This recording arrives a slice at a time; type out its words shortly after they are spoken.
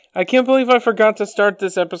I can't believe I forgot to start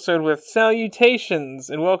this episode with salutations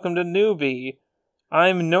and welcome to Newbie.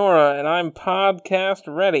 I'm Nora and I'm podcast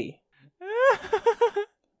ready.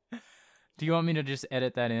 Do you want me to just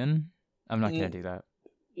edit that in? I'm not going to do that.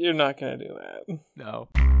 You're not going to do that. No.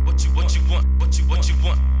 What you want?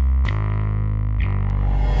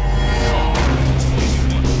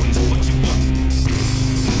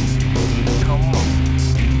 Come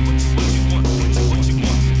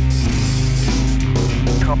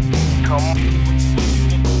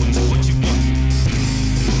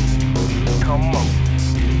on.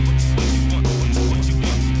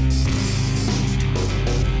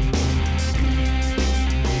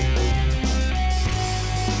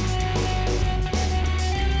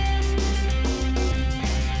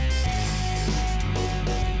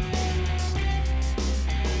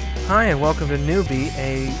 Hi and welcome to Newbie,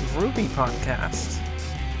 a RWBY podcast.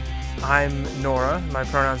 I'm Nora, my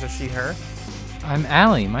pronouns are she, her. I'm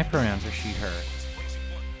Allie, my pronouns are she, her.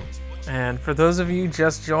 And for those of you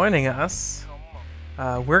just joining us,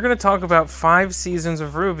 we're going to talk about 5 seasons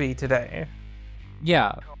of RWBY today.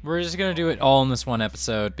 Yeah, we're just going to do it all in this one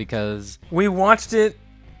episode because... We watched it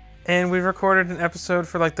and we recorded an episode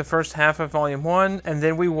for like the first half of Volume 1, and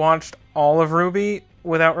then we watched all of RWBY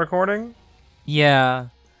without recording. Yeah.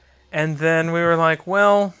 And then we were like,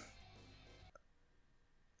 well,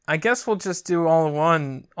 I guess we'll just do all at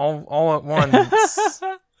once.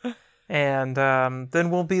 And then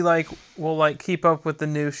we'll keep up with the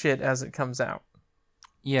new shit as it comes out.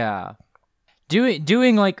 Yeah.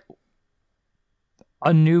 Doing like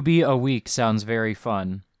a newbie a week sounds very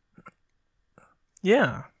fun.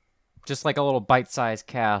 Yeah. Just like a little bite-sized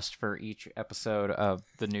cast for each episode of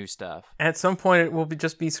the new stuff. At some point it will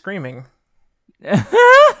just be screaming.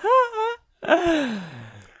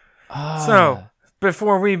 So,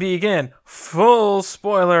 before we begin, full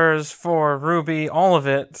spoilers for RWBY, all of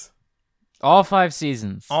it. All 5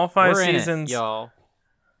 seasons. All 5 We're seasons. In it, y'all.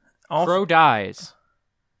 Crow dies.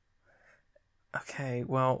 Okay,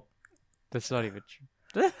 well... That's not even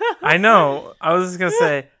true. I know. I was just going to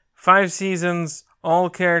say, 5 seasons, all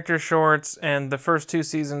character shorts, and the first 2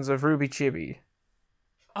 seasons of RWBY Chibi.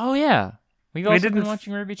 Oh, yeah. We've also been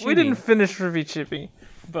watching RWBY Chibi. We didn't finish RWBY Chibi,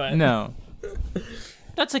 but... No.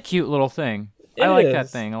 That's a cute little thing. I like that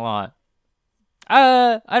thing a lot.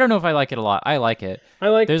 I don't know if I like it a lot. I like it.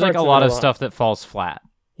 There's like a lot of stuff that falls flat.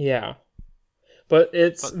 Yeah. But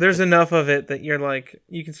there's enough of it that you're like,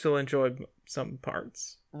 you can still enjoy some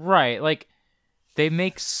parts. Right. Like, they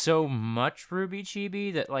make so much RWBY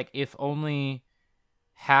Chibi that, like, if only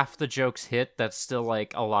half the jokes hit, that's still,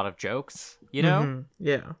 like, a lot of jokes, you know? Mm-hmm.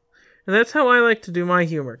 Yeah. And that's how I like to do my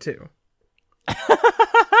humor, too.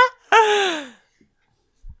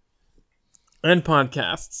 And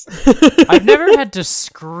podcasts. I've never had to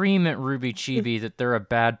scream at RWBY Chibi that they're a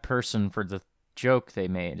bad person for the joke they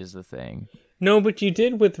made, is the thing. No, but you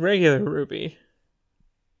did with regular RWBY.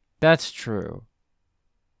 That's true.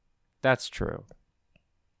 That's true.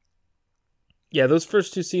 Yeah, those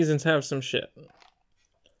first 2 seasons have some shit.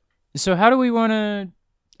 So how do we want to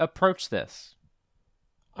approach this?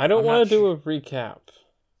 I don't want to do a recap.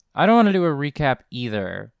 I don't want to do a recap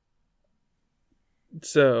either.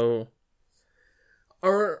 So...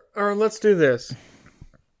 Or let's do this.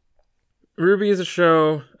 RWBY is a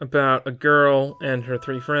show about a girl and her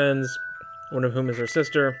 3 friends, one of whom is her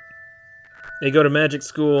sister. They go to magic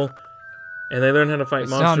school, and they learn how to fight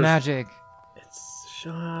monsters. It's not magic.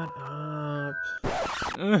 Shut up.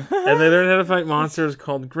 And they learn how to fight monsters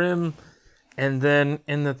called Grimm. And then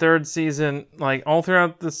in the 3rd season, like all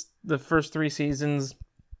throughout the first 3 seasons,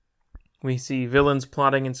 we see villains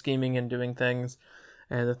plotting and scheming and doing things.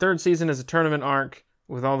 And the 3rd season is a tournament arc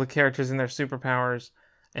with all the characters and their superpowers.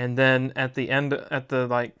 And then at the end, at the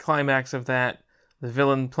like climax of that, the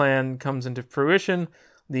villain plan comes into fruition.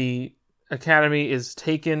 The academy is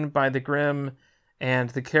taken by the Grimm, and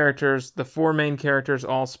the 4 main characters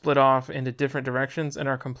all split off into different directions and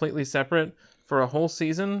are completely separate for a whole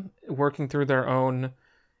season, working through their own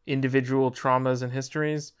individual traumas and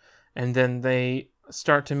histories. And then they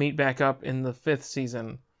start to meet back up in the 5th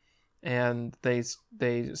season. And they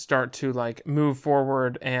start to like move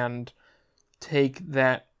forward and take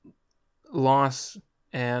that loss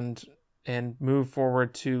and move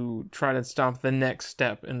forward to try to stop the next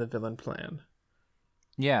step in the villain plan.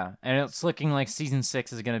 Yeah, and it's looking like season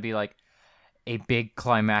 6 is going to be like a big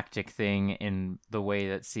climactic thing in the way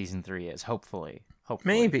that season 3 is. Hopefully.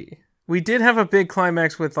 Maybe we did have a big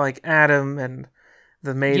climax with like Adam and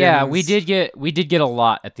the maidens. Yeah, we did get a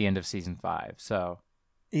lot at the end of season 5. So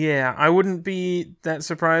Yeah, I wouldn't be that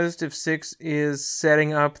surprised if 6 is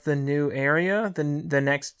setting up the new area, the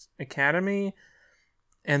next academy.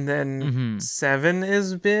 and then Mm-hmm. 7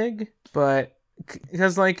 is big, but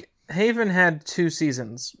because like Haven had 2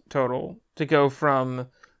 seasons total to go from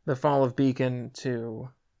the fall of Beacon to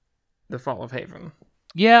the fall of Haven.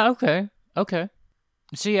 Yeah, okay.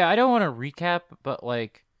 So yeah, I don't want to recap, but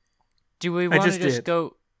like, do we want to just just did.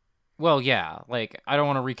 go? Well, yeah, like I don't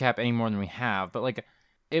want to recap any more than we have, but like,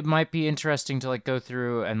 it might be interesting to like go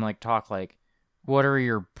through and like talk like, what are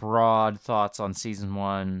your broad thoughts on season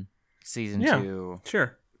 1, season Yeah. 2?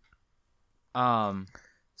 Sure.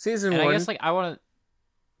 Season And 1. I guess like I want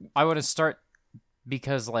to start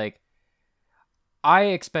because like I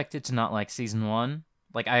expected to not like season 1.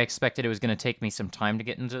 Like I expected it was going to take me some time to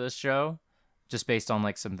get into this show, just based on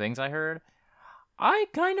like some things I heard. I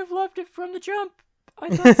kind of loved it from the jump. I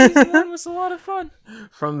thought season 1 was a lot of fun.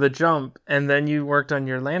 From the jump, and then you worked on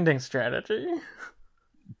your landing strategy.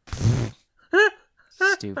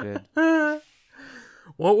 Stupid.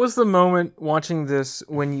 What was the moment watching this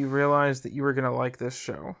when you realized that you were gonna like this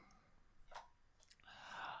show?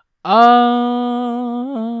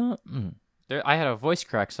 There, I had a voice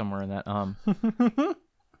crack somewhere in that.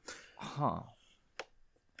 Huh.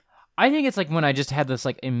 I think it's like when I just had this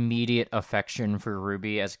like immediate affection for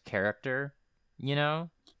Ruby as a character, you know?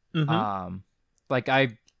 Mm-hmm. Like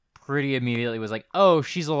I pretty immediately was like, oh,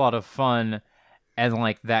 she's a lot of fun, and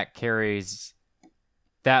like that carries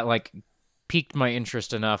that like piqued my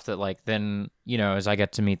interest enough that like then, you know, as I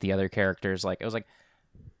get to meet the other characters, like I was like,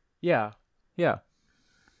 yeah. Yeah,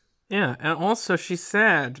 and also she's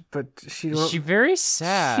sad, but She very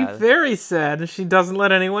sad. She's very sad, and she doesn't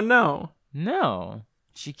let anyone know. No.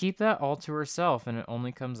 She keep that all to herself, and it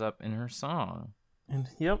only comes up in her song. And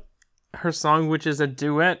yep, her song, which is a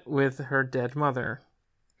duet with her dead mother.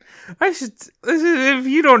 If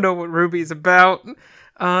you don't know what Ruby's about,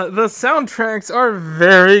 the soundtracks are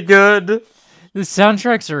very good. The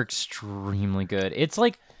soundtracks are extremely good. It's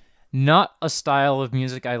like not a style of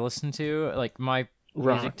music I listen to. Like my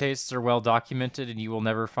music Rock. tastes are well documented, and you will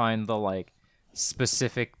never find the like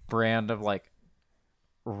specific brand of like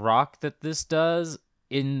rock that this does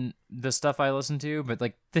in the stuff I listen to. But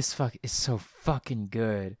like this is so fucking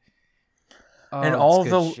good. Oh, And it's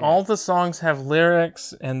good shit. all the songs have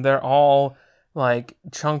lyrics, and they're all like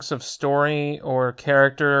chunks of story or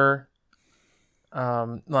character.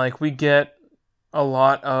 Like we get a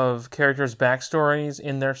lot of characters' backstories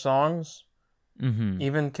in their songs. Mm-hmm.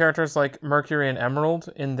 Even characters like Mercury and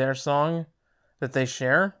Emerald in their song that they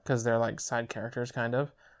share, because they're like side characters, kind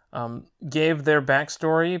of, gave their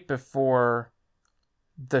backstory before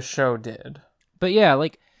the show did. But yeah,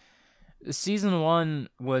 like season 1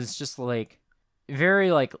 was just like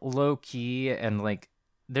very like low key, and like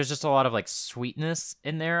there's just a lot of like sweetness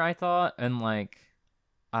in there, I thought, and like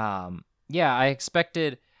yeah, I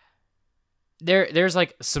expected there's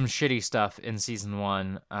like some shitty stuff in season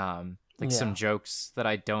 1, like some jokes that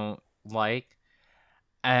I don't like,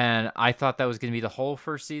 and I thought that was going to be the whole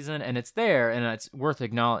first season, and it's there, and it's worth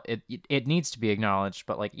it needs to be acknowledged.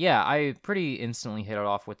 But like, yeah, I pretty instantly hit it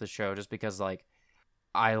off with the show just because like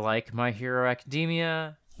I like My Hero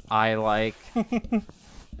Academia. I like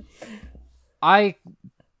Harry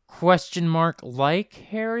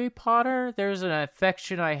Potter. There's an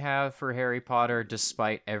affection I have for Harry Potter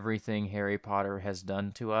despite everything Harry Potter has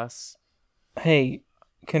done to us. Hey,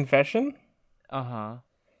 confession? Uh-huh.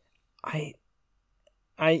 I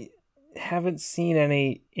haven't seen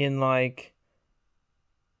any in like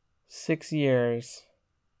 6 years.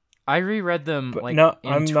 I reread them But like no,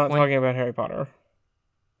 in I'm not 20 talking about Harry Potter.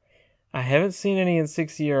 I haven't seen any in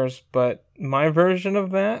 6 years, but my version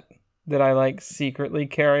of that I like secretly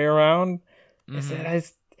carry around is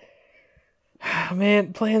that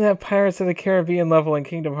man, playing that Pirates of the Caribbean level in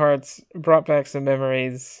Kingdom Hearts brought back some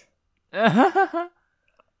memories. I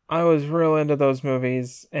was real into those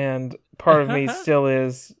movies, and part of me still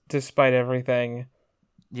is, despite everything.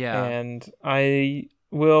 Yeah. And I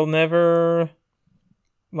will never,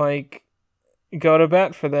 like, go to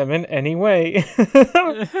bat for them in any way.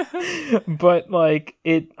 But, like,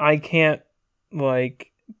 I can't, like,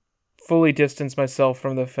 fully distance myself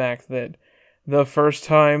from the fact that the first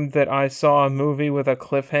time that I saw a movie with a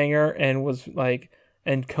cliffhanger and was, like,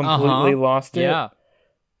 and completely lost it.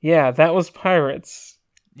 Yeah, that was Pirates.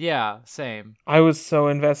 Yeah, same. I was so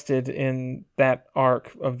invested in that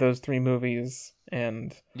arc of those 3 movies,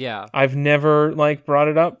 and Yeah. I've never like brought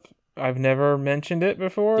it up. I've never mentioned it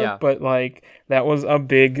before, but like that was a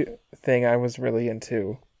big thing I was really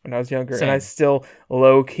into when I was younger, and I still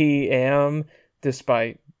low key am,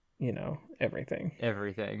 despite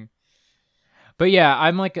everything. But yeah,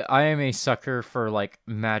 I am a sucker for like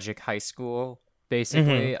Magic High School.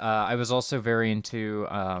 Basically, I was also very into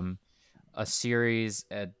a series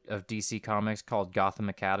of DC Comics called Gotham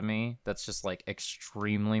Academy. That's just like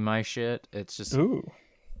extremely my shit. It's just Ooh.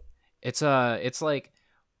 it's like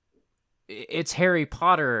it's Harry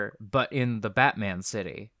Potter but in the Batman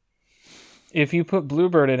city. If you put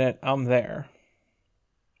Bluebird in it, I'm there.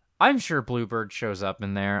 I'm sure Bluebird shows up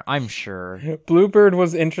in there. I'm sure. Bluebird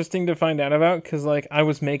was interesting to find out about because, like, I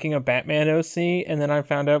was making a Batman OC, and then I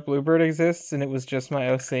found out Bluebird exists, and it was just my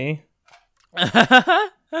OC.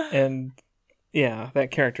 And, yeah,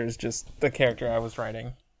 that character is just the character I was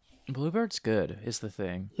writing. Bluebird's good, is the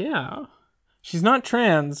thing. Yeah. She's not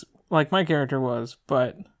trans, like my character was,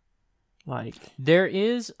 but, like... There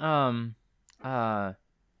is,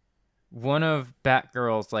 one of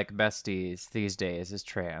Batgirl's, like, besties these days is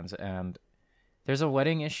trans, and there's a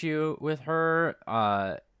wedding issue with her,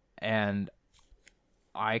 and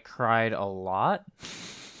I cried a lot.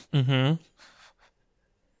 Mm-hmm.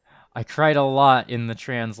 I cried a lot in the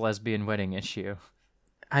trans lesbian wedding issue.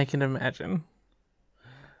 I can imagine.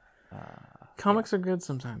 Comics are good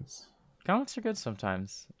sometimes. Comics are good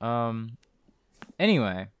sometimes.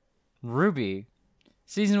 Anyway, Ruby...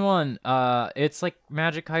 Season 1, it's like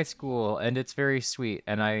Magic High School, and it's very sweet,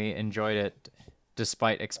 and I enjoyed it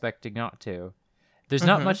despite expecting not to. There's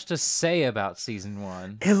not much to say about Season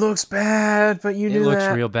 1. It looks bad, but you It knew looks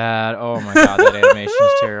that. real bad. Oh my god, that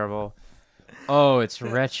animation's terrible. Oh, it's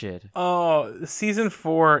wretched. Oh, Season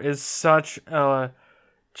 4 is such a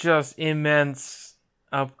just immense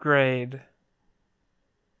upgrade.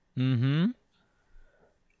 Mm-hmm.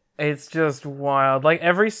 It's just wild. Like,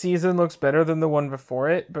 every season looks better than the one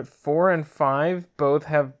before it, but 4 and 5 both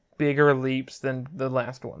have bigger leaps than the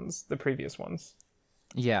last ones, the previous ones.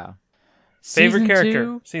 Yeah. Favorite Season character,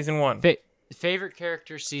 2, Season 1. favorite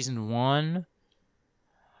character, Season 1?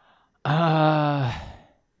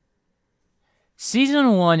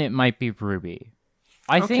 Season 1, it might be Ruby.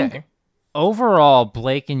 I think overall,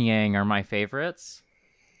 Blake and Yang are my favorites,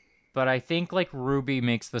 but I think, like, Ruby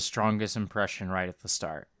makes the strongest impression right at the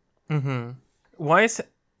start. Mm-hmm. Weiss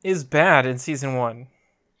is bad in Season 1.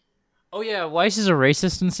 Oh yeah, Weiss is a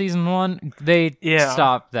racist in Season 1. They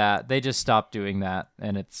stopped that. They just stopped doing that,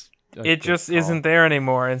 and it just isn't there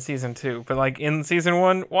anymore in Season 2. But, like, in Season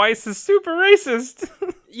 1, Weiss is super racist.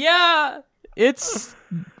 Yeah! It's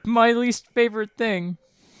my least favorite thing.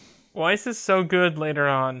 Weiss is so good later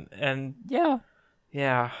on, and... Yeah.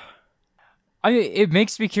 It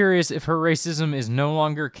makes me curious if her racism is no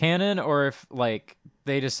longer canon, or if, like,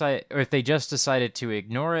 if they just decided to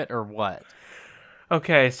ignore it, or what.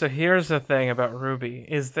 Okay, so here's the thing about Ruby,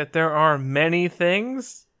 is that there are many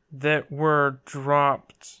things that were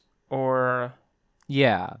dropped or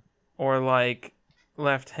like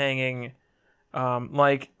left hanging,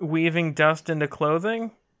 like weaving dust into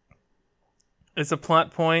clothing is a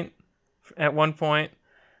plot point at one point,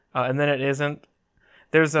 and then it isn't.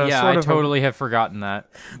 There's a I totally have forgotten that.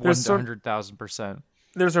 100,000%.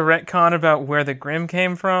 There's a retcon about where the Grimm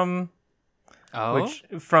came from. Oh? Which,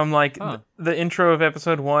 from, like, the intro of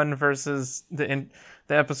episode 1 versus the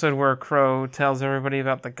episode where Crow tells everybody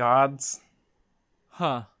about the gods.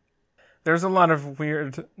 Huh. There's a lot of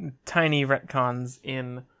weird, tiny retcons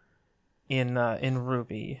in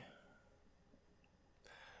Ruby.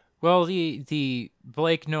 Well, the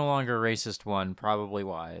Blake no longer racist one, probably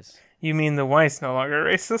wise. You mean the Weiss no longer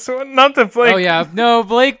racist one? Not the Blake. Oh, yeah. No,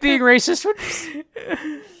 Blake being racist one.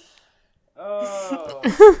 Oh.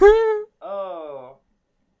 Oh.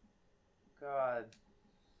 God.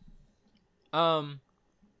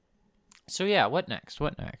 So, yeah, what next?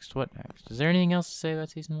 Is there anything else to say about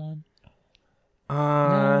Season 1?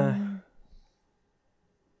 No.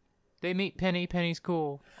 They meet Penny. Penny's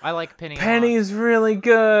cool. I like Penny. Penny's really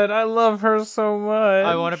good. I love her so much.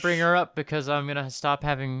 I want to bring her up because I'm going to stop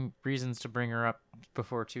having reasons to bring her up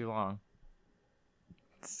before too long.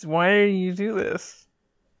 Why do you do this?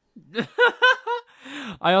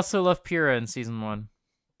 I also love Pyrrha in Season 1.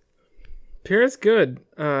 Pyrrha's good.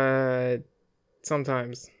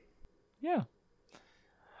 Sometimes. Yeah.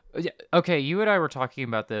 Okay, you and I were talking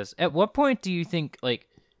about this. At what point do you think, like,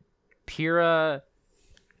 Pyrrha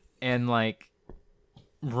and, like,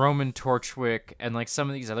 Roman Torchwick and, like, some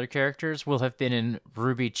of these other characters will have been in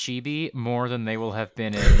Ruby Chibi more than they will have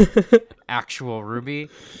been in actual Ruby?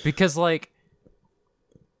 Because, like,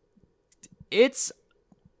 it's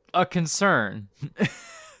a concern.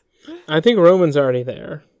 I think Roman's already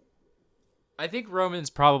there. I think Roman's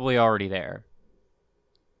probably already there.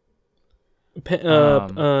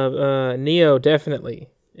 Neo definitely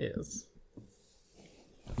is.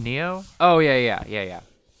 Neo? Oh, yeah.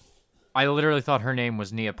 I literally thought her name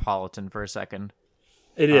was Neapolitan for a second.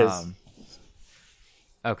 It is.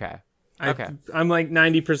 Okay. Okay. I'm like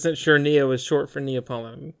 90% sure Neo is short for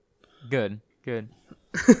Neapolitan. Good.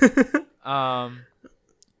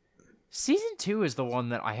 Season 2 is the one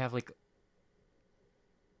that I have like.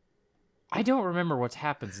 I don't remember what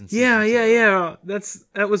happens in season 2. Yeah.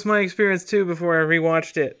 That was my experience too before I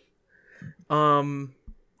rewatched it.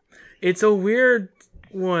 It's a weird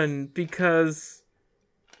one because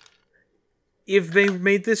if they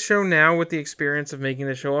made this show now with the experience of making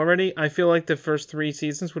the show already, I feel like the first 3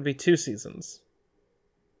 seasons would be 2 seasons.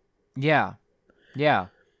 Yeah.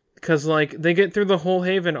 Because like they get through the whole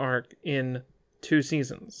Haven arc in 2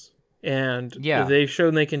 seasons. And they've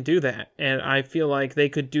shown they can do that. And I feel like they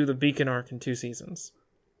could do the Beacon arc in 2 seasons.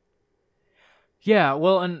 Yeah,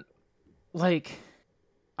 well, and like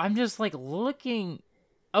I'm just like looking.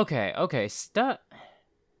 Okay.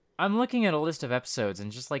 I'm looking at a list of episodes,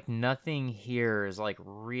 and just like nothing here is like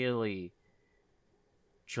really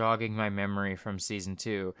jogging my memory from season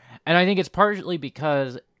 2. And I think it's partly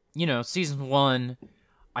because, season 1,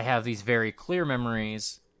 I have these very clear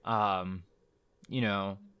memories.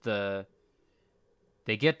 They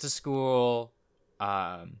get to school.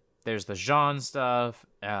 There's the Jean stuff,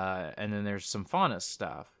 and then there's some Faunus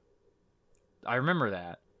stuff. I remember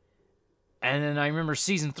that. And then I remember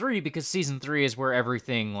season 3 because season 3 is where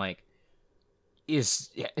everything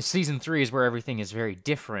season 3 is where everything is very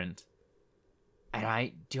different. And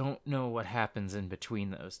I don't know what happens in between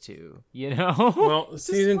those two, Well,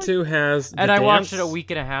 season 2 has I watched it a week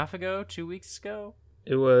and a half ago, 2 weeks ago.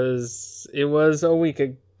 It was a week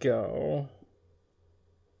ago.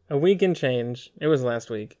 A week and change. It was last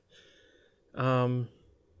week.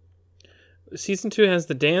 Season 2 has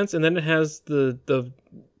the dance, and then it has the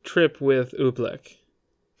trip with Oobleck.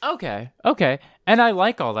 Okay. And I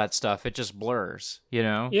like all that stuff. It just blurs,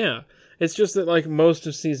 Yeah. It's just that, like, most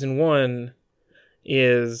of season 1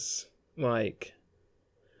 is, like,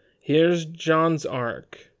 here's John's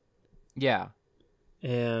arc. Yeah.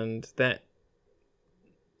 And that...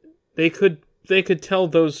 They could tell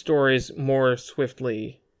those stories more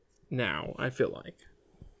swiftly now, I feel like.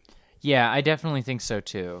 Yeah, I definitely think so,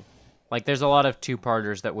 too. Like, there's a lot of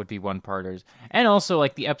 2-parters that would be 1-parters. And also,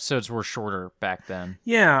 like, the episodes were shorter back then.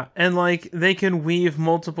 Yeah, and, like, they can weave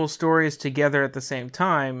multiple stories together at the same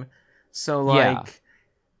time. So, like,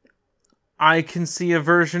 I can see a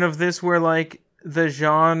version of this where, like, the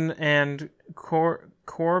Jean and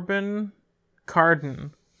Carden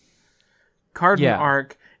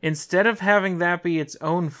arc, instead of having that be its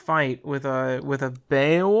own fight with a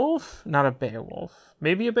Beowulf, not a Beowulf,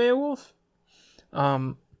 maybe a Beowulf,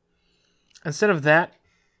 instead of that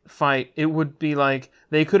fight, it would be like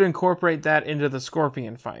they could incorporate that into the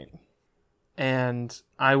Scorpion fight. And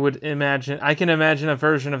I can imagine a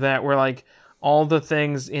version of that where like all the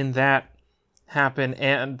things in that happen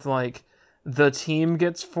and like the team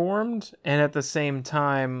gets formed and at the same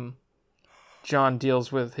time John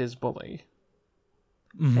deals with his bully.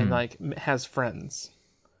 Mm-hmm. And like has friends.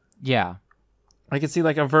 Yeah. I could see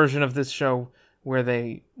like a version of this show where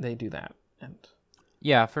they do that. And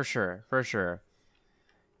yeah, for sure.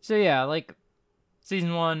 So yeah, like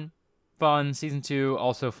season 1, fun. Season 2,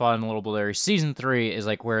 also fun, a little blurry. Season 3 is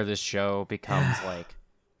like where this show becomes like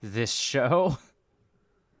this show.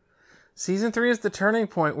 Season 3 is the turning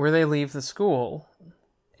point where they leave the school.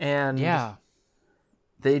 And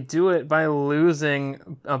they do it by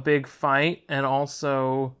losing a big fight and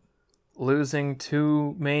also losing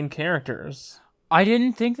 2 main characters. I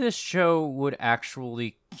didn't think this show would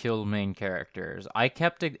actually kill main characters. I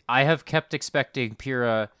have kept expecting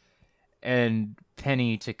Pyrrha and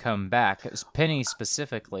Penny to come back. Penny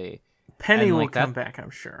specifically. Penny will come back,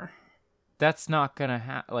 I'm sure. That's not gonna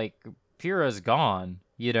happen. Like, Pyrrha's gone,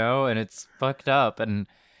 and it's fucked up. And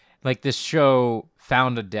like this show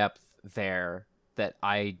found a depth there that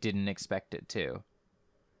I didn't expect it to.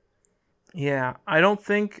 Yeah, I don't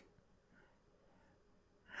think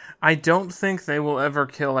they will ever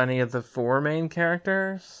kill any of the 4 main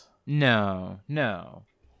characters. No.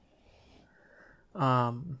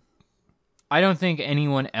 I don't think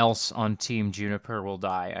anyone else on Team Juniper will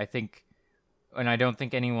die. I don't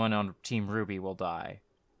think anyone on Team Ruby will die.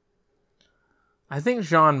 I think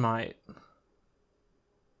Jean might.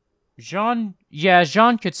 Jean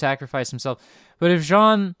could sacrifice himself, but if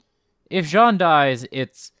Jean dies,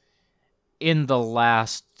 it's in the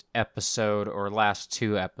last episode or last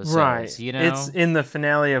 2 episodes, right? It's in the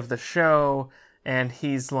finale of the show, and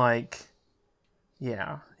he's like,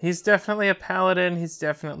 he's definitely a paladin. He's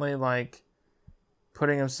definitely like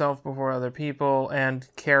putting himself before other people and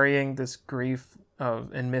carrying this grief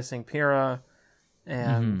and missing Pyrrha,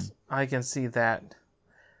 and I can see that.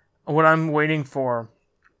 What I'm waiting for,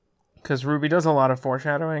 because Ruby does a lot of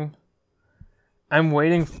foreshadowing, I'm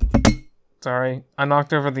waiting. Sorry, I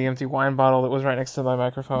knocked over the empty wine bottle that was right next to my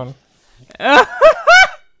microphone.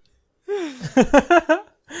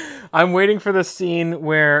 I'm waiting for the scene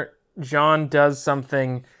where John does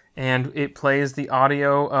something and it plays the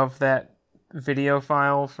audio of that video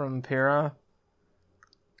file from Pyrrha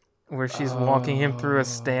where she's walking him through a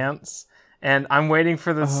stance. And I'm waiting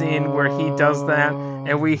for the scene where he does that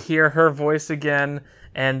and we hear her voice again,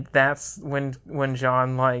 and that's when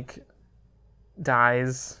John, like,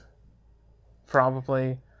 dies.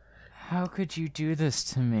 Probably. How could you do this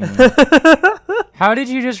to me? How did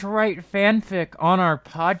you just write fanfic on our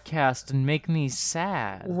podcast and make me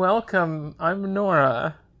sad? Welcome, I'm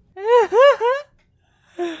Nora.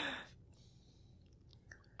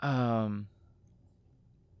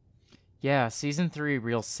 Yeah, season 3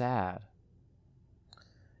 real sad.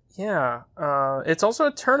 Yeah, it's also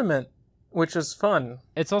a tournament, which is fun.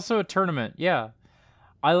 It's also a tournament, yeah.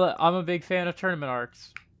 I'm a big fan of tournament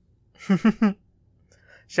arcs.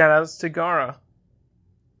 Shoutouts to Gara.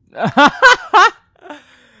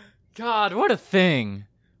 God, what a thing.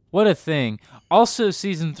 What a thing. Also,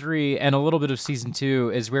 season 3 and a little bit of season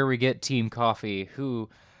 2 is where we get Team Coffee, who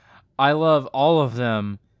I love all of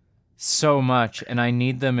them so much, and I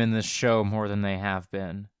need them in this show more than they have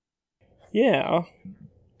been. Yeah.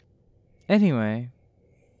 Anyway,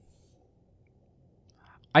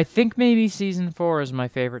 I think maybe season 4 is my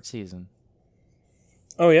favorite season.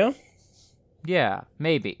 Oh, yeah? Yeah,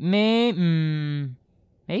 maybe. Maybe?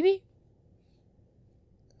 Maybe?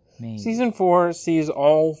 Season 4 sees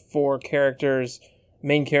all 4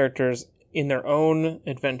 main characters, in their own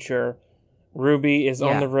adventure. Ruby is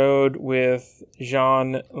on the road with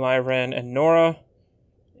Jean, Lyren, and Nora,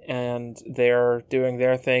 and they're doing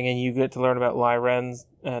their thing, and you get to learn about Lyren's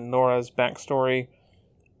and Nora's backstory.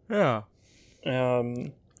 Yeah.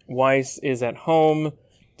 Weiss is at home,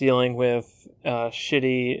 dealing with a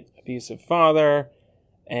shitty, abusive father,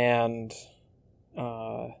 and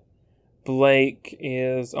Blake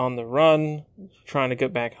is on the run, trying to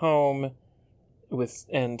get back home,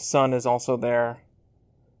 and Sun is also there.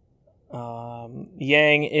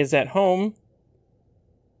 Yang is at home,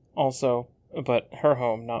 also, but her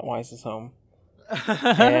home, not Weiss's home,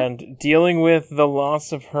 and dealing with the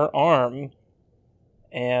loss of her arm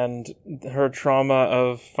and her trauma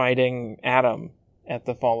of fighting Adam at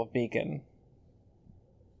the Fall of Beacon.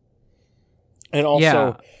 And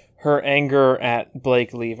also her anger at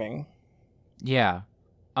Blake leaving. Yeah.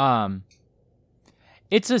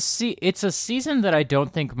 It's a season that I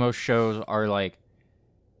don't think most shows are, like,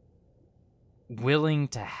 willing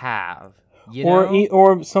to have. You know?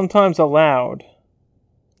 Or sometimes allowed.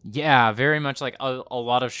 Yeah, very much like a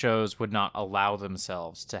lot of shows would not allow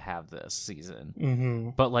themselves to have this season. Mm-hmm.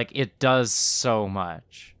 But, like, it does so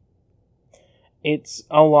much. It's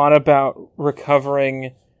a lot about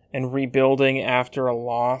recovering and rebuilding after a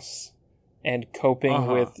loss and coping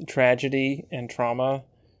with tragedy and trauma.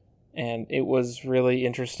 And it was really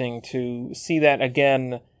interesting to see that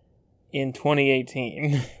again in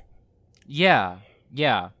 2018. Yeah.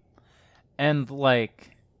 And, like,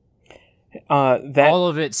 that all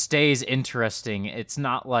of it stays interesting. It's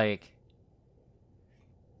not like...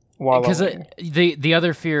 wallowing. Because the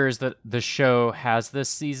other fear is that the show has this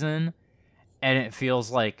season, and it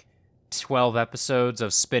feels like 12 episodes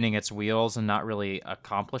of spinning its wheels and not really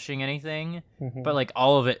accomplishing anything. Mm-hmm. But, like,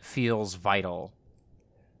 all of it feels vital.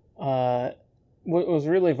 What was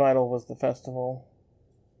really vital was the festival.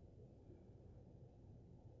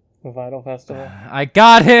 The Vital Festival. I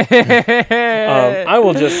got it! I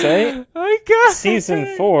will just say, I got Season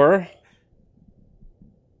it! 4...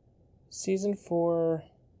 Season 4...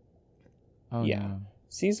 Oh, yeah. no.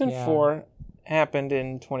 Season 4 happened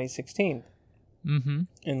in 2016. Mm-hmm.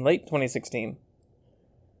 In late 2016.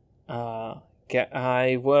 I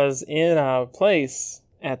was in a place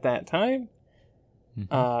at that time.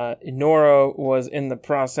 Mm-hmm. Nora was in the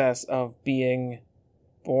process of being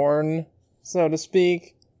born, so to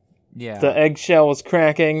speak. Yeah. The eggshell was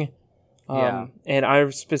cracking. Yeah. And I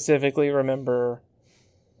specifically remember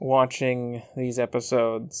watching these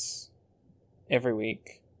episodes every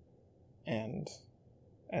week. And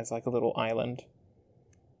as like a little island.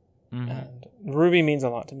 Mm-hmm. And Ruby means a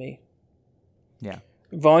lot to me. Yeah.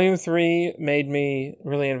 Volume 3 made me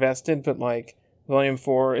really invested, but like Volume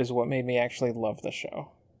 4 is what made me actually love the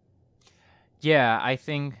show. Yeah, I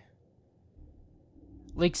think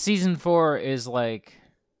like Season 4 is like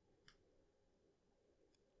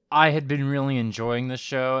I had been really enjoying the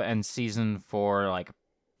show, and Season 4 like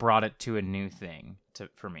brought it to a new thing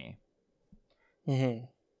for me. Mm-hmm.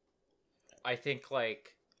 I think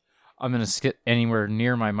like I'm gonna sit anywhere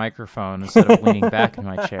near my microphone instead of leaning back in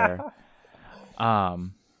my chair.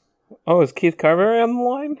 Oh, is Keith Carberry on the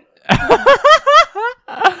line?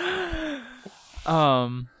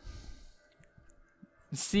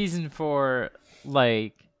 Season 4,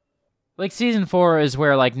 like season 4 is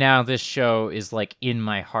where like now this show is like in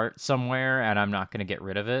my heart somewhere, and I'm not gonna get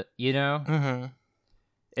rid of it. You know, Mm-hmm.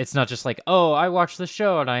 it's not just like, oh, I watched the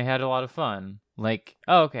show and I had a lot of fun. Like,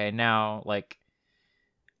 oh, okay, now like,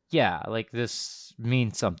 yeah, like this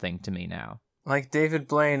means something to me now. Like David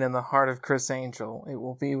Blaine in the heart of Chris Angel, it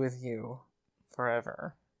will be with you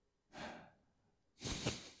forever.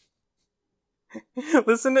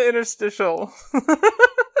 Listen to Interstitial.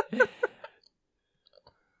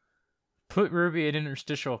 Put Ruby in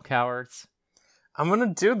Interstitial, cowards. I'm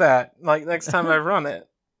gonna do that. Like next time I run it,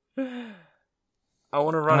 I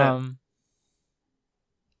want to run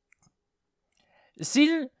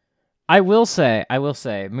Season, I will say,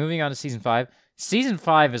 moving on to season 5. Season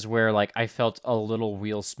 5 is where like I felt a little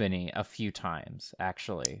wheel spinny a few times,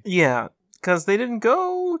 actually. it. Yeah, because they didn't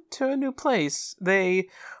go to a new place. They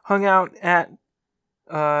hung out at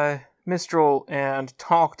Mistral and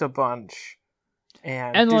talked a bunch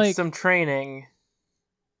and did like, some training.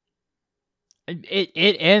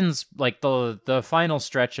 It ends like the final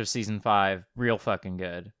stretch of season 5 real fucking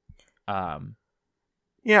good.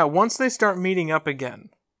 Yeah, once they start meeting up again.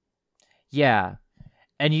 Yeah.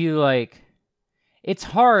 And you like, it's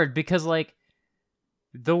hard because like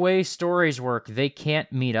the way stories work, they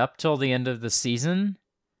can't meet up till the end of the season.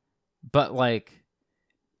 But like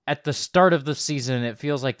at the start of the season, it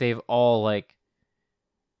feels like they've all like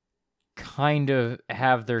kind of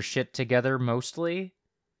have their shit together mostly.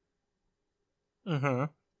 Mm-hmm.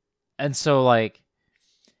 And so like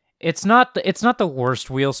it's not the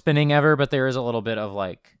worst wheel spinning ever, but there is a little bit of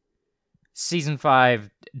like season 5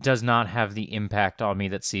 does not have the impact on me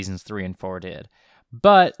that seasons 3 and 4 did.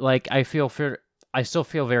 But like I still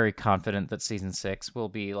feel very confident that season 6 will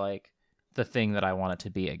be like the thing that I want it to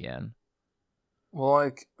be again. Well,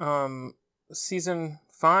 like, season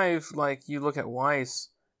 5, like, you look at Weiss,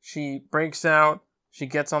 she breaks out, she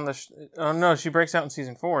gets on the... she breaks out in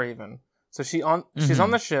season 4, even. So she's on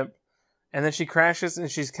the ship, and then she crashes,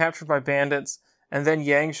 and she's captured by bandits, and then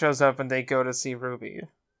Yang shows up, and they go to see Ruby.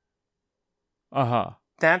 Uh-huh.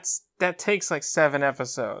 That takes, like, 7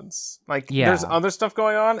 episodes. Like, Yeah. There's other stuff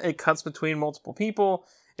going on, it cuts between multiple people,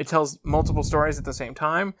 it tells multiple stories at the same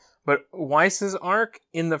time, but Weiss's arc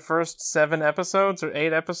in the first 7 episodes or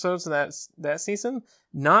 8 episodes of that season,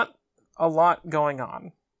 not a lot going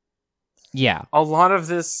on. Yeah. A lot of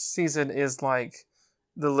this season is like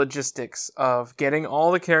the logistics of getting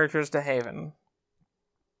all the characters to Haven.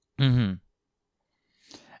 Mm-hmm.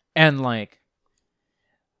 And like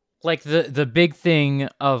the big thing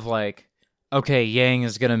of like, okay, Yang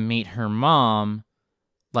is gonna meet her mom,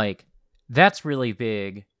 like that's really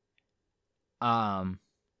big.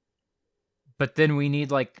 But then we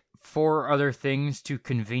need like 4 other things to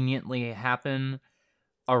conveniently happen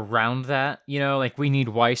around that, you know, like we need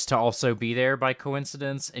Weiss to also be there by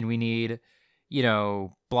coincidence, and we need, you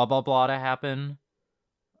know, blah blah blah to happen.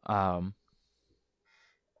 And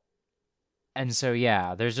so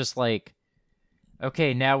yeah, there's just like,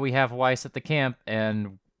 okay, now we have Weiss at the camp,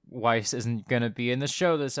 and Weiss isn't gonna be in the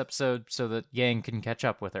show this episode so that Yang can catch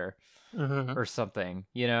up with her. Mm-hmm. Or something,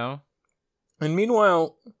 you know? And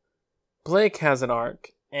meanwhile, Blake has an arc,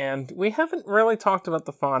 and we haven't really talked about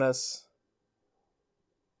the Faunus.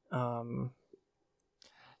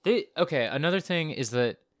 Okay, another thing is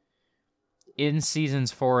that in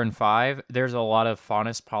seasons 4 and 5, there's a lot of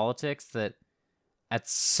Faunus politics that at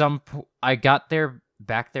some point, I got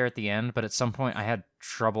back there at the end, but at some point I had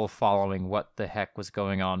trouble following what the heck was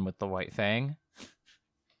going on with the White Fang.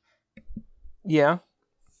 Yeah.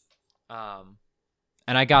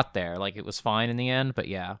 And I got there, like it was fine in the end, but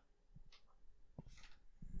yeah.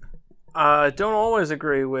 Don't always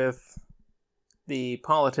agree with the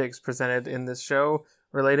politics presented in this show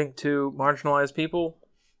relating to marginalized people.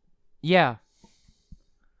 Yeah.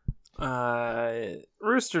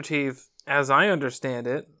 Rooster Teeth, as I understand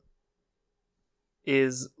it,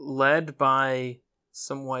 is led by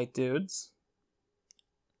some white dudes.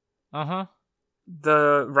 Uh-huh.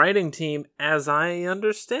 The writing team, as I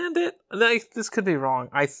understand it, this could be wrong.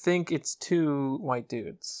 I think it's 2 white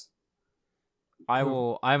dudes. I'm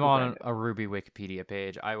on a Ruby Wikipedia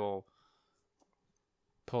page. I will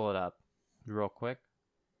pull it up real quick.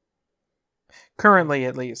 Currently,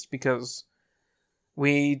 at least, because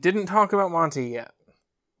we didn't talk about Monty yet.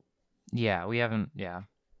 Yeah, we haven't, yeah.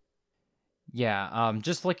 Yeah,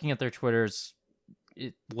 just looking at their Twitters,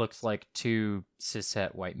 it looks like 2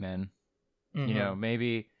 cishet white men. Mm-hmm. You know,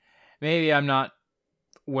 maybe I'm not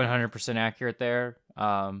 100% accurate there,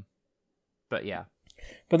 But yeah.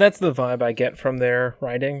 But that's the vibe I get from their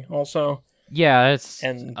writing also. Yeah, it's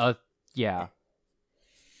And yeah.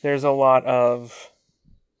 there's a lot of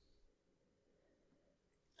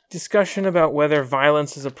discussion about whether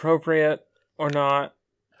violence is appropriate or not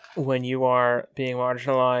when you are being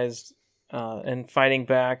marginalized and fighting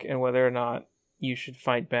back, and whether or not you should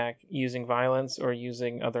fight back using violence or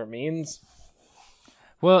using other means.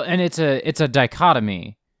 Well, and it's a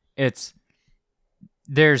dichotomy.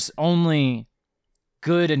 There's only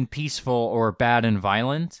good and peaceful or bad and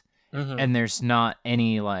violent, and there's not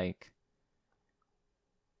any like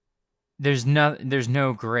there's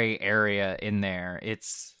no gray area in there.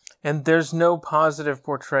 And there's no positive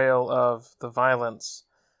portrayal of the violence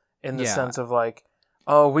in the sense of like,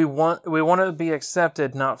 oh, we want to be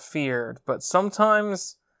accepted, not feared. But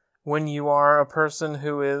sometimes when you are a person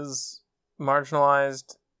who is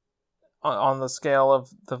marginalized on the scale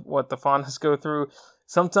of what the Faunas go through,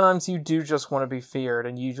 sometimes you do just want to be feared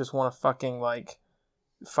and you just want to fucking like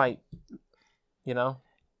fight, you know?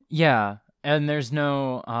 Yeah, and there's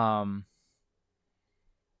no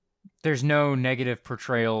negative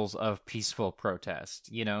portrayals of peaceful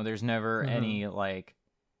protest. You know, there's never any like,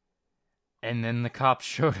 and then the cops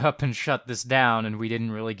showed up and shut this down and we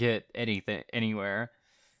didn't really get anything anywhere,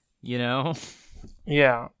 you know?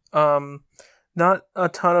 Yeah. Not a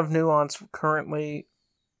ton of nuance currently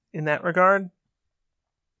in that regard.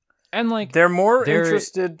 And like they're more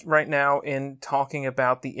interested right now in talking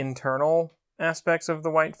about the internal aspects of the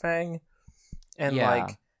White Fang and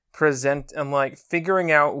like present and like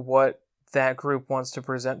figuring out what that group wants to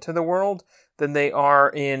present to the world than they are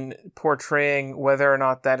in portraying whether or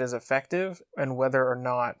not that is effective and whether or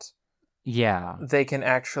not they can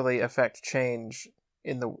actually affect change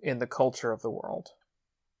in the culture of the world.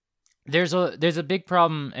 There's a big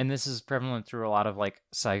problem, and this is prevalent through a lot of like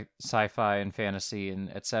sci-fi and fantasy and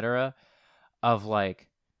etc. of like,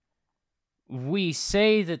 we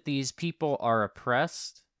say that these people are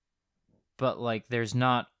oppressed, but like there's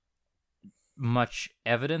not much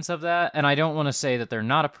evidence of that. And I don't want to say that they're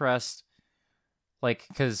not oppressed, like,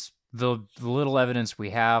 because the little evidence we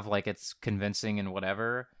have, like, it's convincing and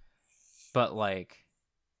whatever, but like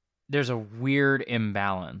there's a weird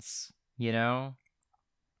imbalance, you know?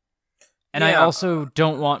 And I also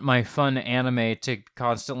don't want my fun anime to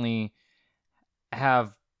constantly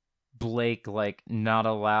have Blake, like, not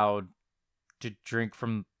allowed to drink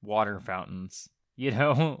from water fountains. You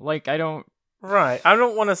know? Like, I don't... Right. I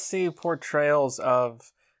don't want to see portrayals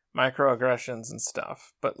of microaggressions and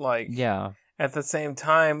stuff. But, like, at the same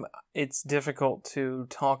time, it's difficult to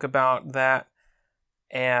talk about that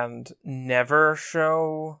and never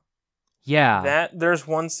show... that there's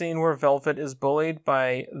one scene where Velvet is bullied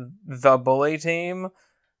by the bully team.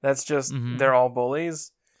 That's just they're all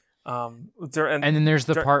bullies. And then there's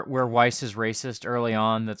the part where Weiss is racist early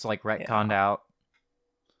on. That's like retconned out.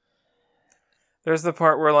 There's the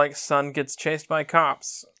part where like Sun gets chased by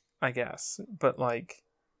cops, I guess. But like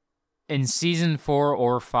in season 4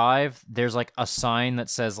 or 5, there's like a sign that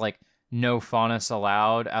says like no Faunus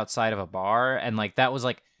allowed outside of a bar, and like that was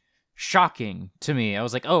like shocking to me. I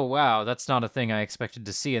was like, oh wow, that's not a thing I expected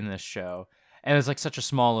to see in this show. And it was like such a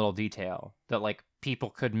small little detail that like people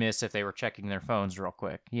could miss if they were checking their phones real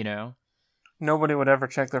quick, you know? Nobody would ever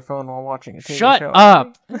check their phone while watching a TV Shut show.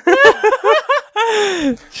 Up!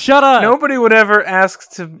 Shut up! Nobody would ever ask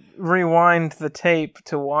to rewind the tape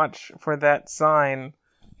to watch for that sign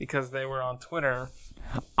because they were on Twitter.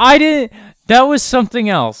 I didn't. That was something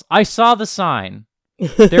else. I saw the sign.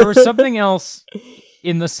 There was something else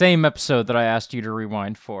in the same episode that I asked you to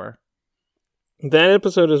rewind for. That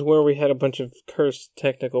episode is where we had a bunch of cursed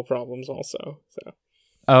technical problems also. So.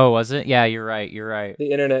 Oh, was it? Yeah, you're right. The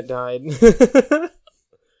internet died.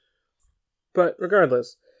 But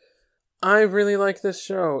regardless, I really like this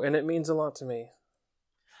show, and it means a lot to me.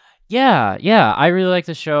 Yeah, I really like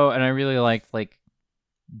the show, and I really liked, like,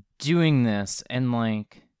 doing this, and,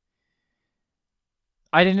 like,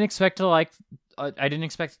 I didn't expect it to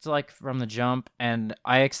like from the jump, and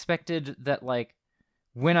I expected that like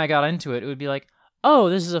when I got into it, it would be like, oh,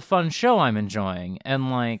 this is a fun show I'm enjoying,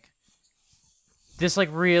 and like this like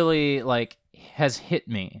really like has hit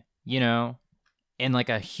me, you know, in like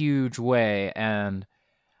a huge way, and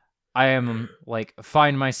I am like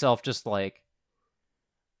find myself just like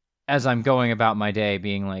as I'm going about my day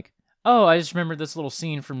being like, oh, I just remembered this little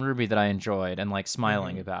scene from RWBY that I enjoyed, and like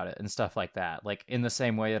smiling about it and stuff like that, like in the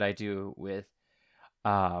same way that I do with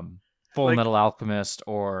Full Metal Alchemist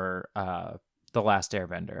or The Last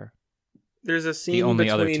Airbender. There's a scene the only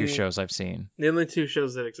other two shows I've seen. The only two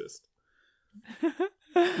shows that exist.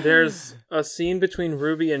 There's a scene between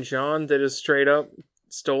Ruby and Jean that is straight up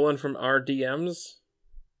stolen from our DMs,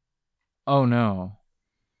 Oh no.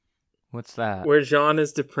 What's that? where Jean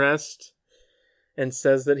is depressed and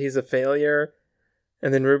says that he's a failure,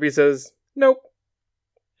 and then Ruby says, "Nope."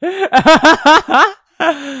 Yeah.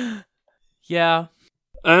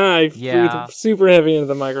 I Yeah. breathed super heavy into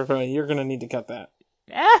the microphone. You're gonna need to cut that.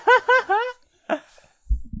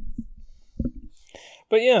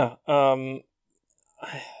 But yeah,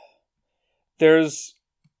 there's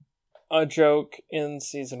a joke in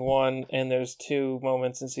season 1, and there's 2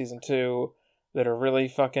 moments in season 2 that are really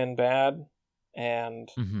fucking bad, and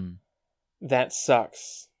Mhm. that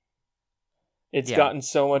sucks. It's Yeah. gotten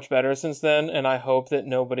so much better since then, and I hope that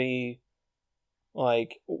nobody,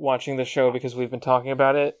 like, watching the show because we've been talking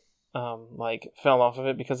about it, like, fell off of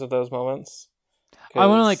it because of those moments. I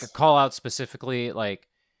want to 'Cause- like call out specifically like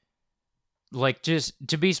just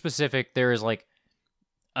to be specific, there is like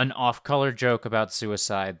an off-color joke about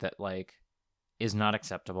suicide that like is not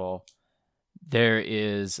acceptable. There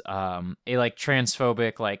is a like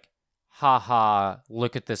transphobic like haha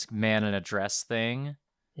look at this man in a dress thing.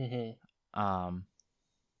 Mhm. Um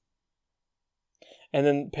And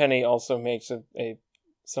then Penny also makes a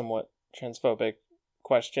somewhat transphobic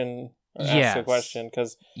question, or asks a Yes. question,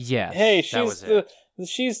 because yes. hey, that was it.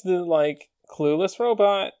 she's the like clueless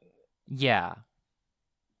robot. Yeah.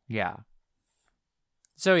 Yeah.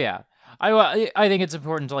 So yeah, I think it's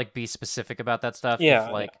important to like be specific about that stuff. Yeah,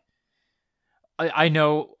 If, like I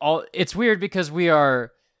know all. It's weird because we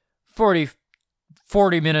are 40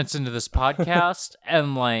 minutes into this podcast,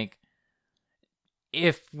 and like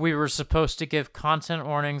if we were supposed to give content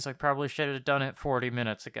warnings, I probably should have done it 40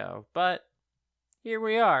 minutes ago. But here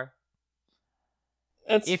we are.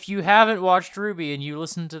 It's, If you haven't watched Ruby and you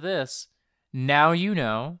listen to this, now you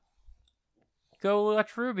know. Go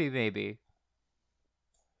watch Ruby, maybe.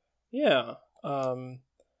 yeah. I'm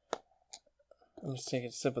just taking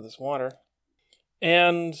a sip of this water.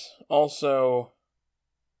 And also,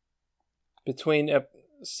 between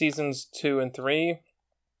seasons 2 and 3,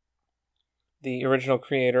 the original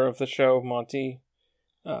creator of the show, Monty,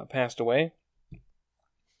 passed away.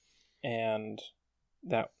 And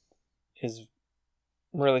that is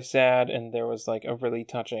really sad, and there was like a really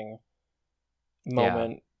touching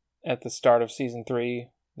moment at the start of season 3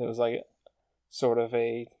 that was like sort of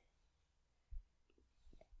a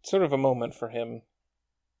moment for him,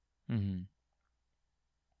 Mm-hmm.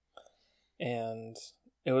 and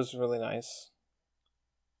it was really nice.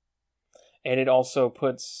 And it also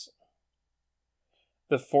puts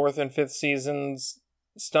the 4th and 5th seasons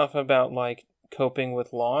stuff about like coping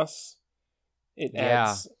with loss. It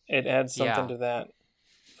adds something to that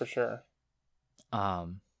for sure.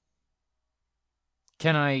 Can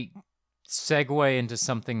I segue into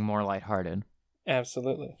something more lighthearted?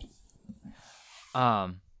 Absolutely.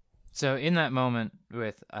 So in that moment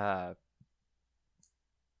with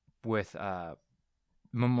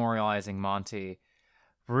memorializing Monty,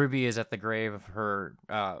 Ruby is at the grave of her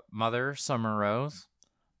mother, Summer Rose.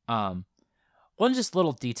 One just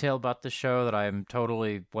little detail about the show that I'm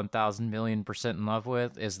totally 1,000,000,000% in love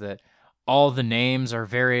with is that all the names are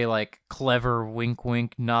very like clever wink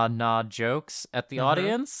wink nod nod jokes at the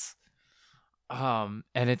audience. And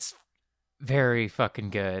it's very fucking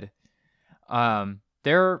good.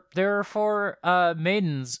 There are 4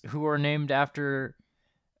 maidens who are named after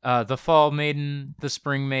the Fall Maiden, the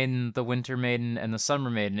Spring Maiden, the Winter Maiden, and the Summer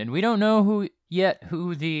Maiden, and we don't know who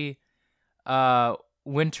the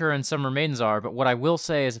Winter and Summer Maidens are, but what I will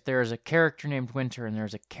say is that there is a character named Winter and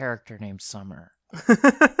there's a character named Summer.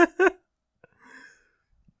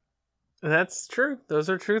 That's true. Those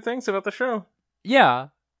are true things about the show. Yeah.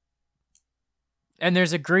 And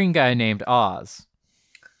there's a green guy named Oz.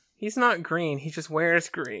 He's not green. He just wears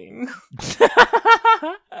green.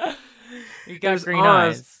 He got There's green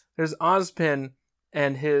Oz. eyes. There's Ozpin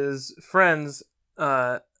and his friends.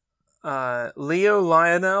 Leo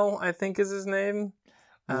Lionel, I think is his name.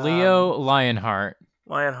 Leo Lionheart.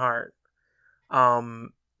 Lionheart.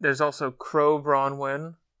 There's also Crow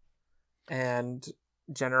Bronwyn and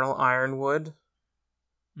General Ironwood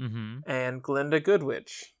and Glinda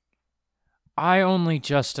Goodwitch. I only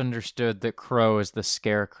just understood that Crow is the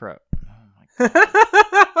Scarecrow.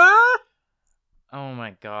 Oh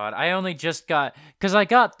my god. I only just got... Because I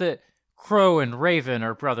got that Crow and Raven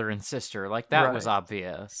are brother and sister. Like, that was Right.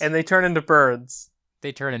 obvious. And they turn into birds.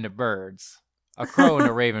 They turn into birds. A crow and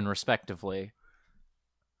a raven, respectively.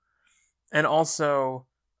 And also,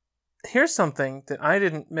 here's something that I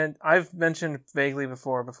didn't I've mentioned vaguely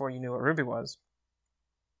before you knew what Ruby was.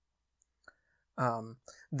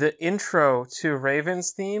 The intro to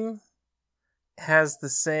Raven's theme has the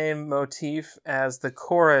same motif as the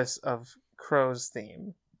chorus of Crow's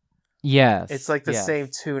theme. Yes. It's like the yes. same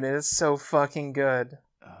tune, and it's so fucking good.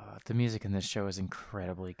 The music in this show is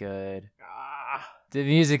incredibly good. Ah. The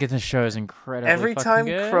music in this show is incredibly Every fucking time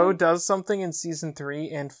good. Crow does something in season 3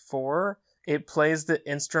 and 4, it plays the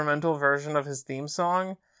instrumental version of his theme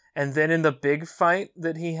song, and then in the big fight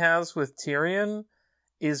that he has with Tyrion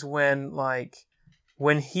is when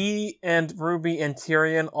he and Ruby and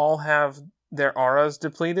Tyrion all have their auras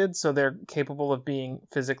depleted, so they're capable of being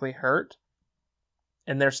physically hurt,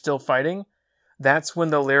 and they're still fighting. That's when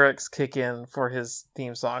the lyrics kick in for his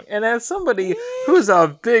theme song. And as somebody who's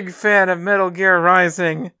a big fan of Metal Gear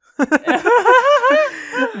Rising,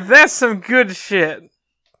 that's some good shit.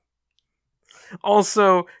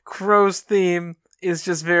 Also, Crow's theme is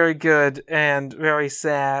just very good and very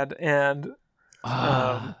sad. And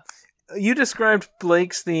you described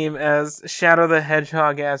Blake's theme as Shadow the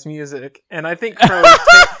Hedgehog ass music, and I think Crow.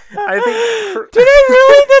 Did I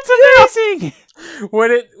really? That's amazing.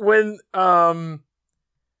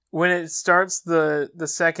 When it starts the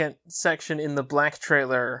second section in the black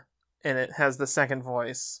trailer, and it has the second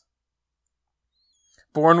voice.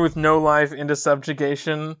 Born with no life into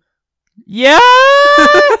subjugation. Yeah!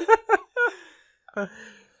 But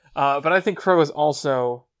I think Crow is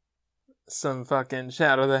also some fucking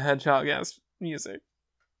Shadow the Hedgehog-ass music.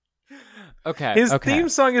 Okay. His theme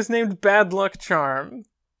song is named Bad Luck Charm.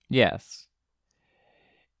 Yes.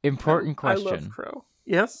 Important question. I love Crow.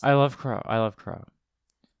 Yes? I love Crow.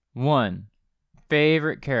 1.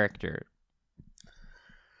 Favorite character.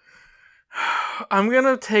 I'm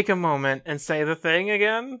gonna take a moment and say the thing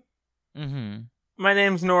again. Mm-hmm. My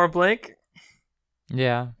name's Nora Blake.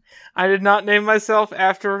 Yeah. I did not name myself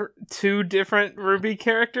after 2 different Ruby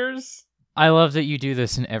characters. I love that you do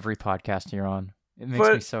this in every podcast you're on. It makes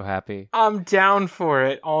me so happy. I'm down for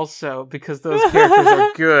it also, because those characters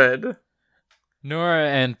are good. Nora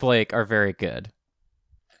and Blake are very good.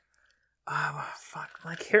 Oh, fuck.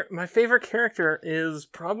 My favorite character is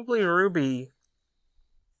probably Ruby.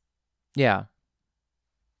 Yeah.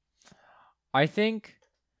 I think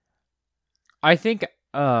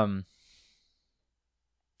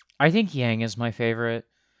Yang is my favorite.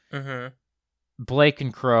 Mm-hmm. Blake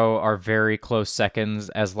and Crow are very close seconds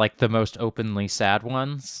as like the most openly sad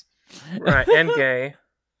ones. Right, and gay.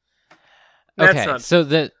 That's okay, not... so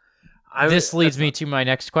this leads me to my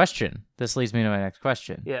next question.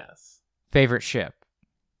 Yes. Favorite ship?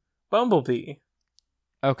 Bumblebee.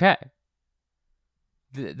 Okay.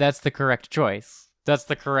 That's the correct choice.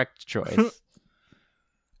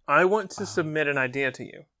 I want to submit an idea to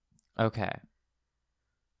you. Okay.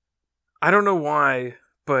 I don't know why,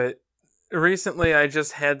 but recently I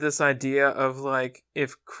just had this idea of like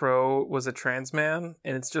if Crow was a trans man,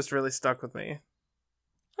 and it's just really stuck with me.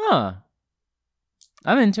 Huh.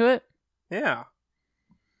 I'm into it. Yeah.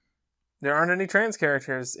 There aren't any trans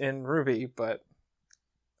characters in Ruby, but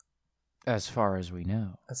as far as we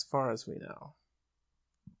know.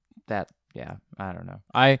 I don't know.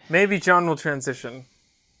 Maybe John will transition.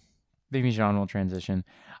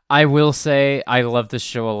 I will say I love this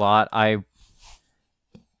show a lot.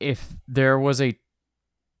 If there was a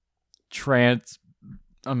trans...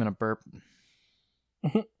 I'm going to burp.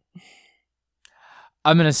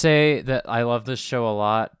 I'm going to say that I love this show a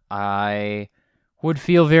lot. I would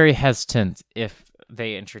feel very hesitant if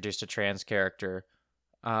they introduced a trans character.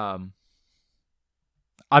 I'm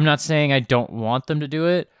not saying I don't want them to do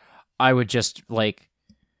it. I would just,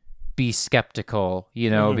 be skeptical,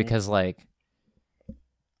 because,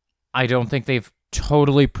 I don't think they've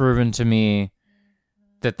totally proven to me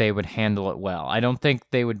that they would handle it well. I don't think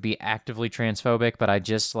they would be actively transphobic, but I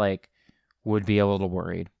just, would be a little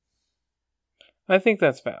worried. I think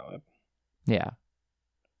that's valid. Yeah.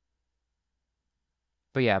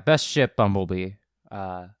 But yeah, best ship, Bumblebee.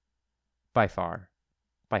 By far.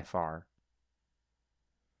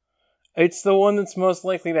 It's the one that's most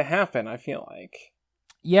likely to happen, I feel like.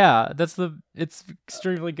 Yeah, it's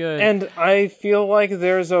extremely good. And I feel like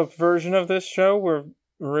there's a version of this show where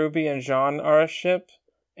Ruby and Jean are a ship,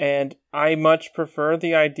 and I much prefer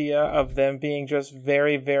the idea of them being just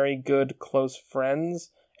very, very good close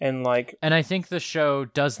friends, and And I think the show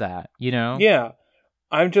does that, Yeah.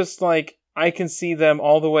 I'm just I can see them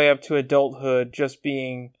all the way up to adulthood just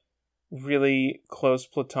being really close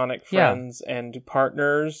platonic friends and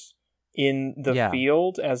partners in the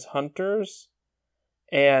field as hunters,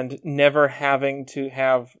 and never having to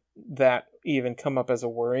have that even come up as a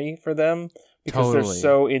worry for them because they're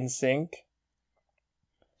so in sync.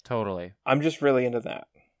 Totally. I'm just really into that.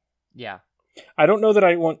 Yeah. I don't know that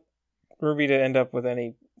I want Ruby to end up with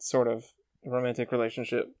any sort of romantic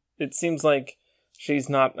relationship. It seems like she's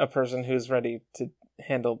not a person who's ready to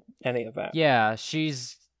handled any of that. Yeah,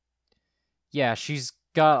 she's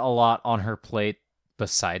got a lot on her plate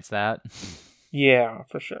besides that. Yeah,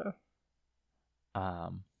 for sure.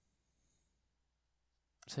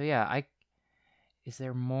 So yeah, is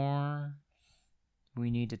there more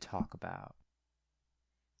we need to talk about?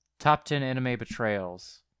 Top 10 anime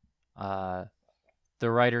betrayals. The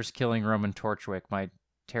writers killing Roman Torchwick, my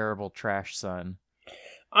terrible trash son.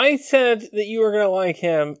 I said that you were gonna like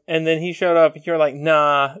him, and then he showed up, and you're like,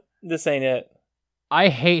 nah, this ain't it. I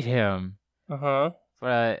hate him. Uh-huh.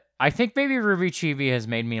 But I think maybe Ruby Chibi has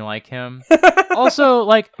made me like him. Also,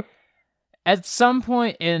 like, at some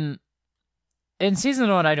point in season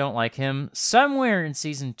 1, I don't like him. Somewhere in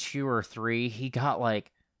season 2 or 3, he got,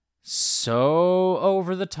 like, so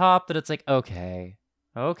over the top that it's like, okay.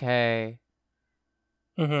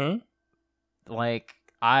 Mm-hmm. Like,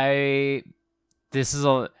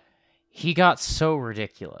 he got so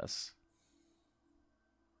ridiculous.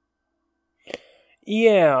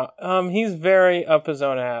 Yeah, he's very up his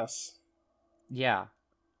own ass. Yeah.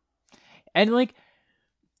 And, like,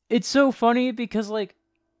 it's so funny because, like,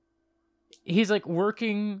 he's, like,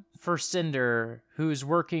 working for Cinder, who's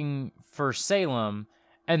working for Salem,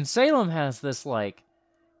 and Salem has this, like,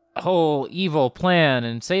 whole evil plan,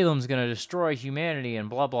 and Salem's gonna destroy humanity, and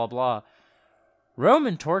blah, blah, blah.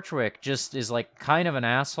 Roman Torchwick just is, like, kind of an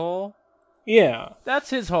asshole. Yeah.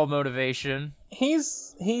 That's his whole motivation.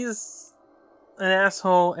 He's an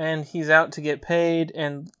asshole, and he's out to get paid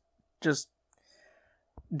and just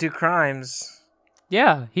do crimes.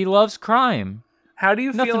 Yeah, he loves crime. How do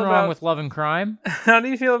you Nothing feel wrong with loving crime. How do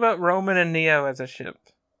you feel about Roman and Neo as a ship?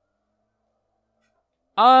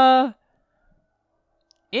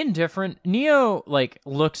 Indifferent. Neo, like,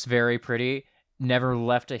 looks very pretty. Never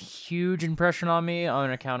left a huge impression on me on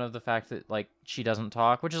account of the fact that, like, she doesn't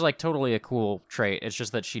talk, which is, like, totally a cool trait. It's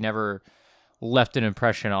just that she never left an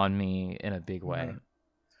impression on me in a big way.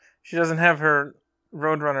 She doesn't have her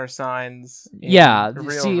Roadrunner signs. Yeah, the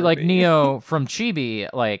real see, like, Ruby. Neo from Chibi,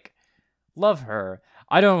 like, love her.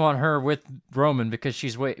 I don't want her with Roman because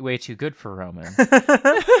she's way too good for Roman.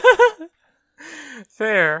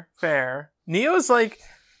 Fair. Neo's, like,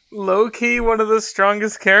 low-key one of the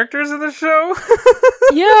strongest characters in the show.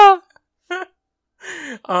 Yeah.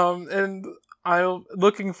 And I'm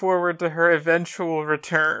looking forward to her eventual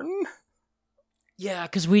return. Yeah,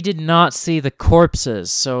 because we did not see the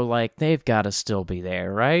corpses, so, like, they've got to still be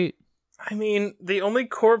there, right? I mean, the only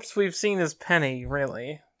corpse we've seen is Penny,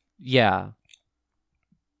 really. Yeah.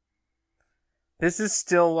 This is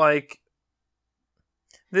still, like...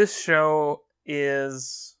 This show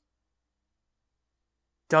is...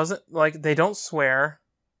 Doesn't, like, they don't swear.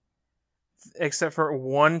 Except for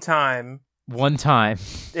one time. One time.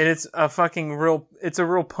 And it's a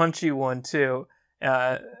real punchy one, too.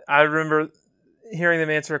 I remember hearing them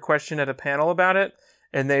answer a question at a panel about it,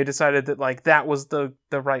 and they decided that, like, that was the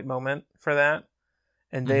right moment for that.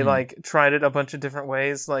 And they, like, tried it a bunch of different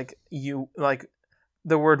ways, like,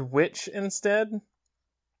 the word witch instead.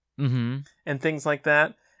 Mm-hmm. And things like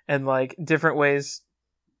that. And, like, different ways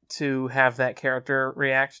to have that character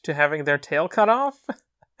react to having their tail cut off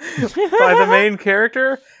by the main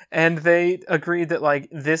character. And they agreed that, like,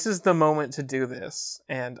 this is the moment to do this.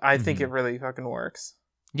 And I think it really fucking works.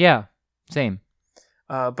 Yeah, same.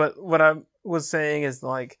 But what I was saying is,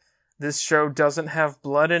 like, this show doesn't have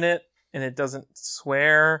blood in it, and it doesn't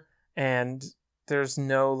swear, and there's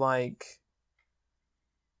no, like...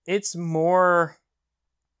 It's more...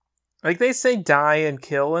 Like, they say die and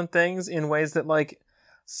kill and things in ways that, like,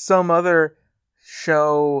 some other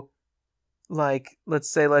show, like, let's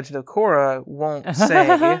say Legend of Korra, won't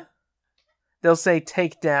say. They'll say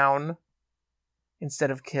take down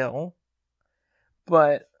instead of kill.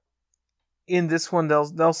 But in this one,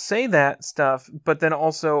 they'll say that stuff, but then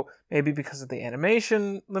also maybe because of the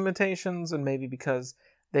animation limitations, and maybe because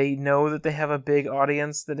they know that they have a big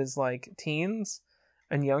audience that is, like, teens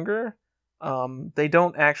and younger, they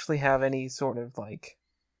don't actually have any sort of, like...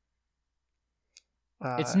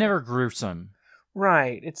 it's never gruesome.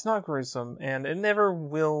 Right, it's not gruesome, and it never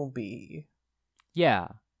will be. Yeah.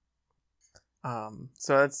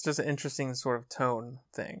 So that's just an interesting sort of tone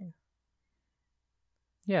thing.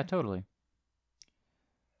 Yeah, totally.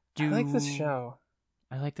 I like this show.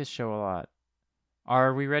 I like this show a lot.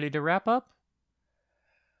 Are we ready to wrap up?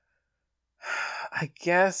 I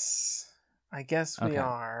guess we Okay.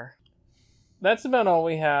 are. That's about all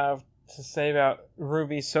we have to say about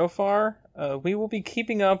RWBY so far. We will be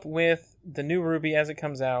keeping up with the new RWBY as it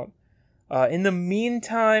comes out. In the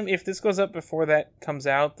meantime, if this goes up before that comes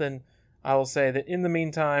out, then I will say that in the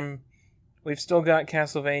meantime, we've still got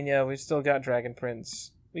Castlevania, we've still got Dragon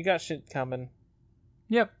Prince. We got shit coming.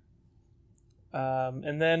 Yep.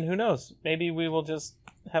 And then who knows? Maybe we will just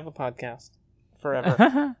have a podcast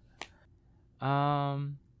forever.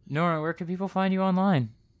 Nora, where can people find you online?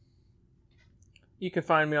 You can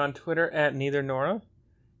find me on Twitter at Neither Nora.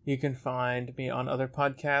 You can find me on other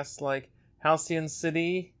podcasts like Halcyon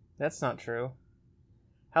City. That's not true.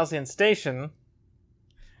 Halcyon Station.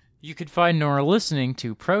 You could find Nora listening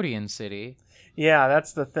to Protean City. Yeah,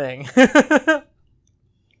 that's the thing.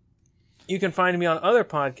 You can find me on other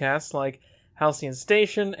podcasts like Halcyon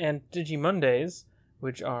Station and Digimondays,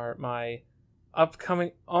 which are my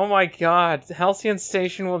upcoming... Oh my god, Halcyon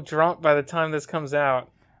Station will drop by the time this comes out.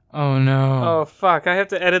 Oh no. Oh fuck, I have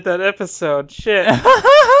to edit that episode. Shit.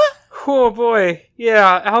 Oh boy.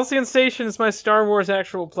 Yeah, Halcyon Station is my Star Wars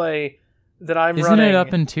actual play that I'm Isn't running. it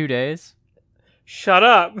up in 2 days? Shut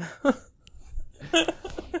up.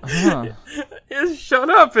 Huh. Shut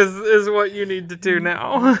up is what you need to do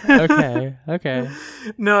now. Okay.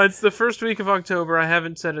 No, it's the first week of October. I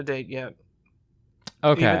haven't set a date yet.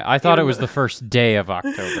 Okay, Even- I thought it even- was the first day of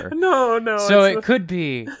October. No. So it's it could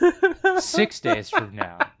be 6 days from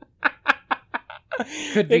now.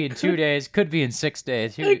 Could be in 2 days, could be in 6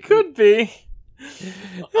 days. It could be.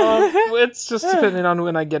 It's just depending on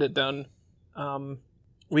when I get it done.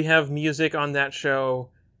 We have music on that show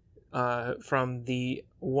from the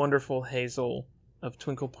wonderful Hazel of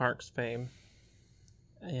Twinkle Parks fame.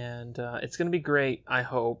 And it's going to be great, I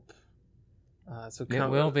hope. So It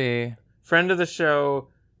will be. Friend of the show.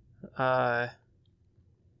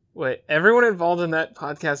 Wait, everyone involved in that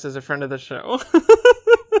podcast is a friend of the show.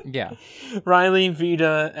 Yeah. Riley,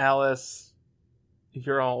 Vita, Alice,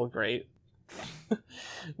 you're all great.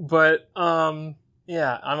 But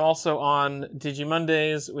yeah, I'm also on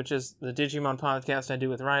Digimondays, which is the Digimon podcast I do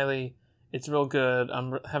with Riley. It's real good.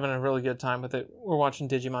 I'm having a really good time with it. We're watching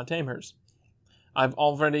Digimon Tamers. I've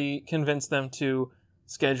already convinced them to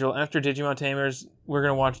schedule after Digimon Tamers. We're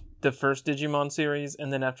going to watch the first Digimon series,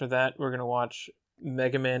 and then after that, we're going to watch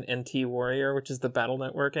Mega Man NT Warrior, which is the Battle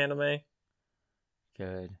Network anime.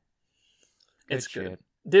 Good. It's shit. good.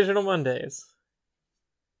 Digital Mondays.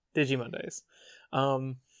 Digimondays.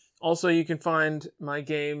 Also, you can find my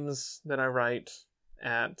games that I write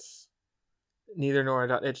at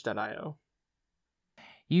neithernora.itch.io.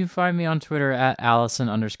 You can find me on Twitter at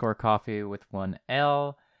Allison_coffee with 1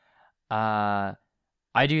 L. I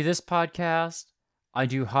do this podcast. I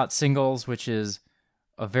do Hot Singles, which is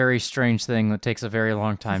a very strange thing that takes a very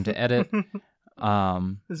long time to edit.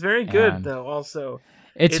 It's very good, and- though, also.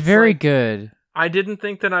 It's It's very like- good. I didn't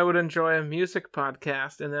think that I would enjoy a music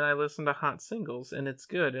podcast, and then I listened to Hot Singles, and it's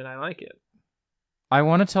good, and I like it. I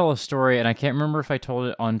want to tell a story, and I can't remember if I told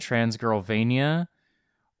it on Transgirlvania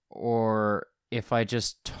or if I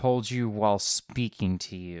just told you while speaking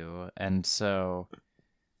to you, and so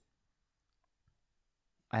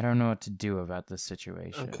I don't know what to do about this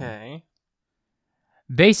situation. Okay.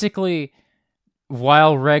 Basically,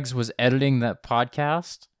 while Regs was editing that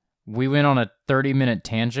podcast, we went on a 30-minute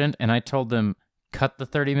tangent, and I told them, cut the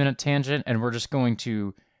 30-minute tangent, and we're just going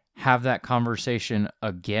to have that conversation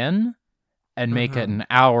again and make it an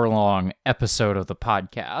hour-long episode of the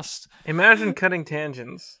podcast. Imagine cutting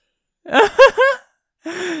tangents.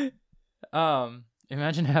 Imagine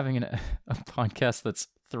having a podcast that's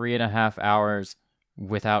 3.5 hours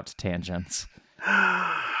without tangents.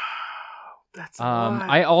 That's a lot.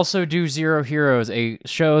 I also do Zero Heroes, a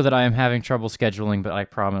show that I am having trouble scheduling, but I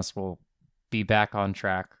promise will be back on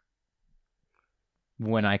track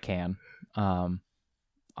when I can.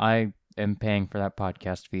 I am paying for that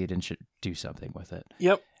podcast feed and should do something with it.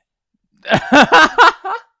 Yep.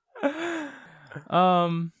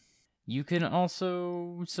 You can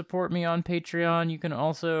also support me on Patreon. You can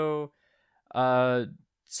also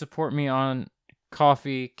support me on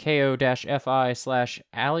Coffee,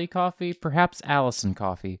 ko-fi/Alley Coffee, perhaps Allison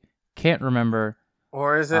Coffee. Can't remember.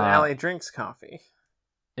 Or is it Allie Drinks Coffee?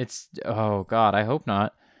 It's, oh god, I hope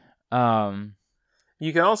not.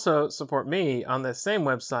 You can also support me on the same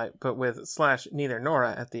website, but with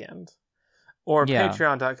 /neithernora at the end. Or Yeah.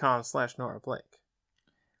 patreon.com/Nora Blake.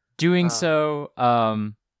 Doing so,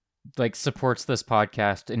 supports this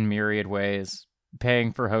podcast in myriad ways.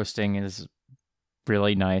 Paying for hosting is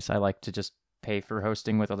really nice. I like to just pay for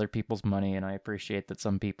hosting with other people's money, and I appreciate that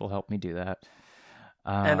some people help me do that.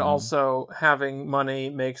 And also, having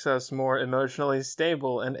money makes us more emotionally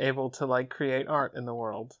stable and able to, create art in the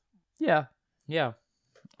world. Yeah. Yeah.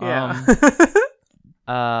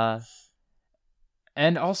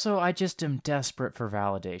 And also, I just am desperate for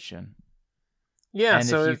validation. Yeah, And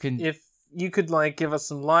so if you could give us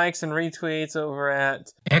some likes and retweets over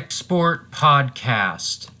at Export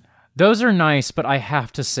Podcast. Those are nice, but I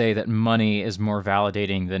have to say that money is more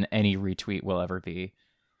validating than any retweet will ever be.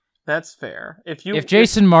 That's fair. If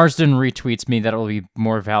Jason Marsden retweets me, that'll be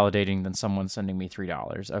more validating than someone sending me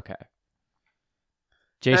 $3. Okay.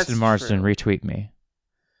 Jason Marsden, retweet me.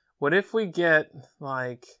 What if we get,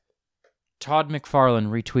 like... Todd McFarlane,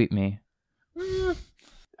 retweet me.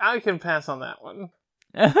 I can pass on that one.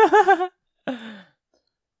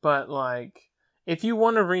 But, like, if you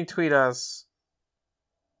want to retweet us,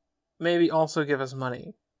 maybe also give us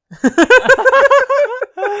money.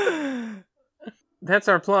 That's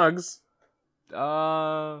our plugs.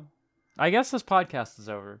 I guess this podcast is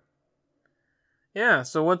over. Yeah,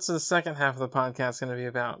 so what's the second half of the podcast going to be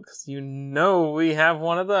about? Because you know we have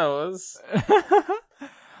one of those.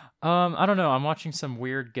 I don't know. I'm watching some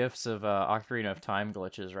weird gifs of Ocarina of Time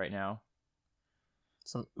glitches right now.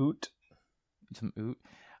 Some oot. Some oot.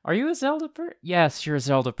 Are you a Zelda person? Yes, you're a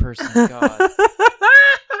Zelda person. God.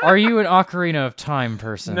 Are you an Ocarina of Time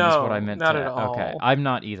person? No, is what I meant not to. at all. Okay, I'm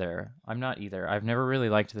not either. I've never really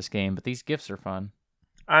liked this game, but these gifs are fun.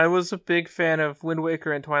 I was a big fan of Wind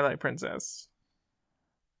Waker and Twilight Princess.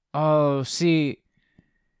 Oh, see,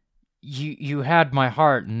 you had my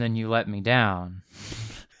heart and then you let me down.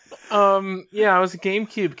 Yeah, I was a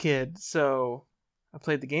GameCube kid, so I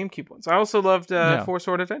played the GameCube ones. I also loved Four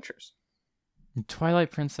Sword Adventures.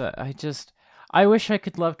 Twilight Princess, I wish I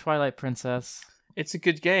could love Twilight Princess. It's a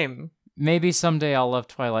good game. Maybe someday I'll love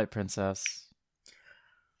Twilight Princess.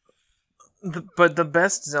 But the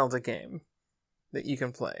best Zelda game that you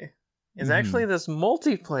can play is actually this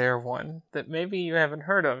multiplayer one that maybe you haven't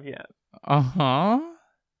heard of yet. Uh-huh.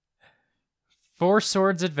 Four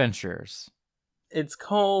Swords Adventures. It's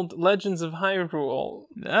called Legends of Hyrule.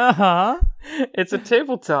 Uh-huh. It's a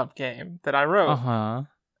tabletop game that I wrote. Uh-huh.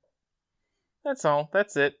 That's all.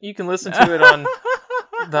 That's it. You can listen to it on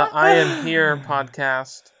the I Am Here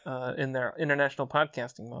podcast in their International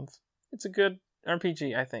Podcasting Month. It's a good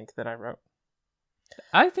RPG, I think, that I wrote.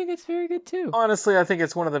 I think it's very good, too. Honestly, I think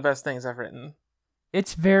it's one of the best things I've written.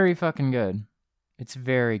 It's very fucking good. It's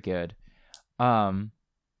very good. I'm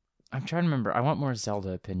trying to remember. I want more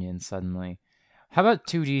Zelda opinions suddenly. How about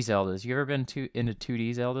 2D Zeldas? You ever been into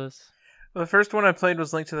 2D Zeldas? The first one I played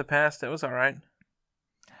was Link to the Past. It was alright.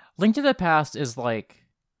 Link to the Past is like...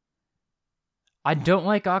 I don't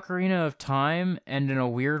like Ocarina of Time, and in a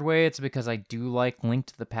weird way, it's because I do like Link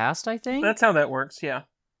to the Past, I think. That's how that works, yeah.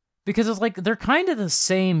 Because it's like, they're kind of the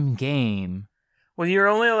same game. Well, you're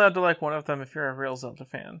only allowed to like one of them if you're a real Zelda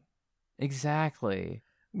fan. Exactly.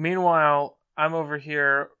 Meanwhile, I'm over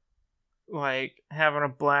here, like, having a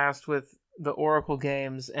blast with the Oracle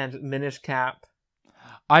games and Minish Cap.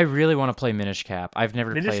 I really want to play Minish Cap. I've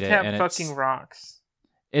never Minish played Cap it. And fucking rocks.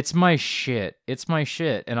 It's my shit. It's my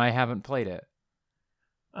shit, and I haven't played it.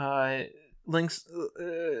 Link's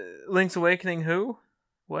Awakening who?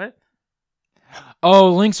 What?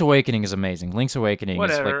 Oh, Link's Awakening is amazing. Link's Awakening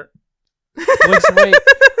Whatever. is like... Link's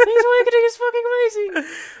Awakening is fucking amazing.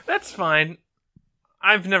 That's fine.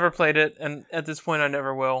 I've never played it, and at this point I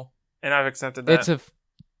never will, and I've accepted that.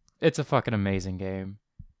 It's a fucking amazing game.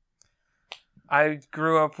 I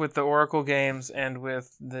grew up with the Oracle games and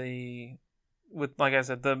with like I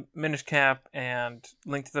said, the Minish Cap and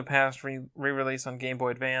Link to the Past re-release on Game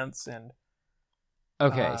Boy Advance, and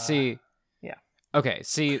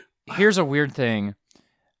here's a weird thing.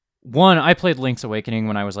 One, I played Link's Awakening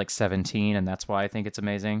when I was like 17, and that's why I think it's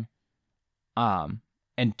amazing.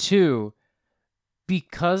 And two,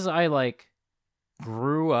 because I like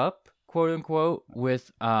grew up, quote unquote, with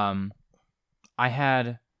I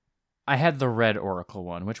had the Red Oracle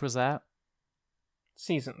one. Which was that?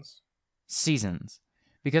 Seasons.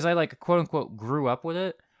 Because I like quote unquote grew up with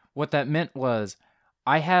it. What that meant was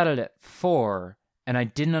I had it at 4 and I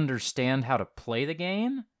didn't understand how to play the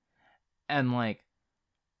game, and like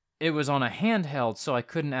it was on a handheld, so I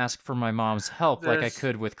couldn't ask for my mom's help like I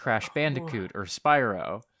could with Crash Bandicoot or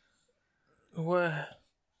Spyro. What?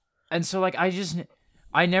 And so like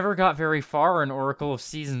I never got very far in Oracle of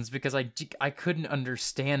Seasons because I couldn't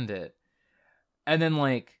understand it. And then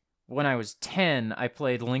like when I was 10, I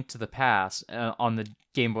played Link to the Past on the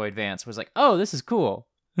Game Boy Advance. Was like, oh, this is cool.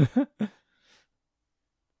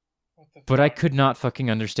 But I could not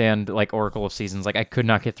fucking understand like Oracle of Seasons. Like I could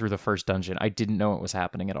not get through the first dungeon. I didn't know what was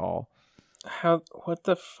happening at all. What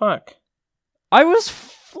the fuck? I was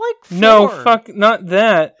like 4. No, fuck, not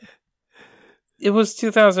that. It was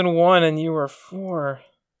 2001 and you were 4.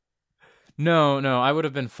 No, I would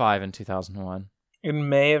have been 5 in 2001. In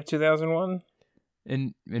May of 2001?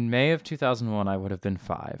 In May of 2001, I would have been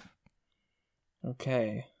 5.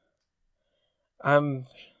 Okay. I'm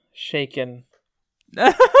shaken.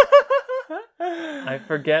 I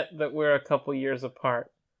forget that we're a couple years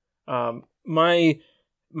apart. My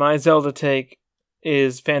Zelda take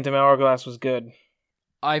is Phantom Hourglass was good.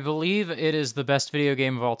 I believe it is the best video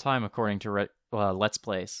game of all time, according to Let's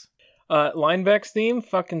Plays. Lineback's theme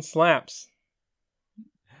fucking slaps.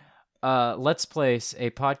 Let's Place,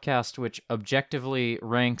 a podcast which objectively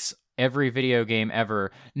ranks every video game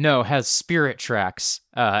ever, has Spirit Tracks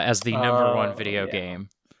as the number one video game.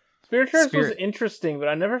 Spirit Tracks was interesting, but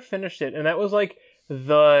I never finished it, and that was like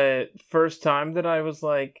the first time that I was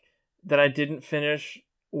like that I didn't finish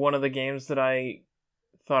one of the games that I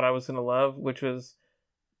thought I was gonna love, which was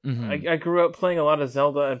I grew up playing a lot of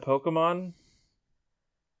Zelda and Pokemon,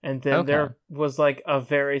 and then there was like a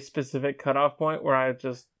very specific cutoff point where I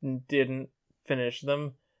just didn't finish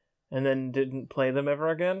them, and then didn't play them ever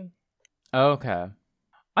again. Okay,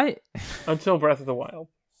 until Breath of the Wild.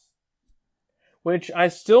 Which I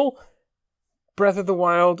still... Breath of the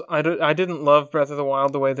Wild, I didn't love Breath of the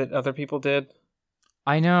Wild the way that other people did.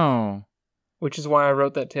 I know. Which is why I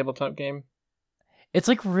wrote that tabletop game. It's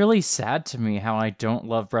like really sad to me how I don't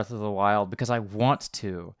love Breath of the Wild because I want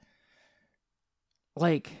to.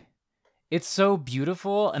 Like, it's so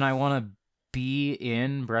beautiful and I want to be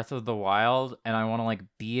in Breath of the Wild and I want to like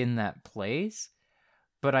be in that place.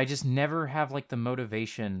 But I just never have, like, the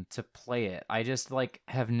motivation to play it. I just, like,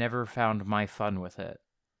 have never found my fun with it.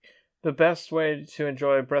 The best way to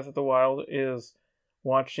enjoy Breath of the Wild is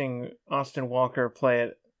watching Austin Walker play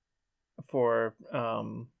it for,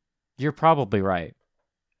 You're probably right.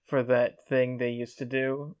 For that thing they used to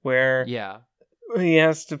do, where... Yeah. He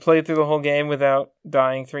has to play through the whole game without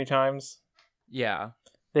dying 3 times. Yeah.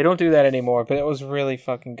 They don't do that anymore, but it was really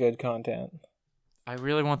fucking good content. I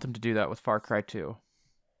really want them to do that with Far Cry 2.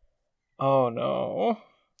 Oh, no.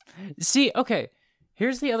 See, okay,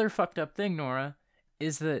 here's the other fucked up thing, Nora,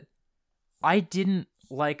 is that I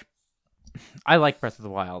like Breath of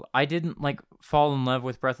the Wild. I didn't, like, fall in love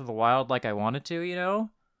with Breath of the Wild like I wanted to, you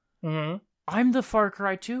know? Mm-hmm. I'm the Far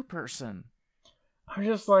Cry 2 person. I'm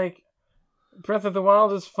just like, Breath of the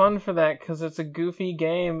Wild is fun for that, because it's a goofy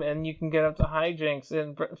game, and you can get up to hijinks,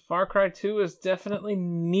 and Far Cry 2 is definitely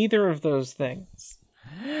neither of those things.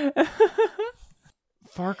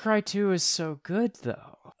 Far Cry 2 is so good,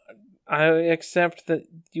 though. I accept that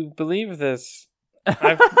you believe this.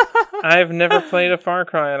 I've never played a Far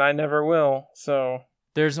Cry, and I never will, so...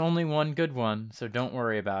 There's only one good one, so don't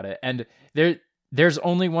worry about it. And there's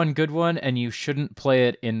only one good one, and you shouldn't play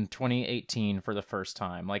it in 2018 for the first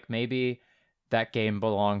time. Like, maybe that game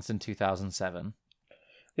belongs in 2007.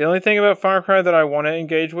 The only thing about Far Cry that I want to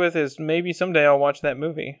engage with is maybe someday I'll watch that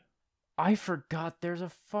movie. I forgot there's a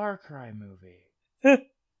Far Cry movie.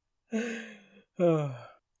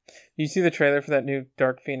 You see the trailer for that new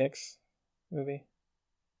Dark Phoenix movie?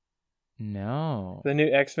 No. The new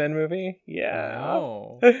X-Men movie? Yeah.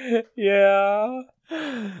 No. Yeah.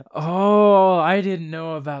 Oh, I didn't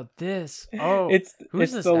know about this. Oh,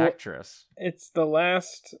 who's this actress? It's the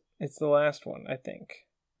last one, I think.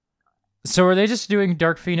 So are they just doing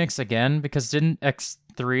Dark Phoenix again? Because didn't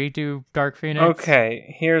X3 do Dark Phoenix?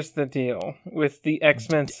 Okay, here's the deal with the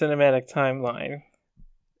X-Men cinematic timeline.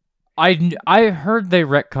 I heard they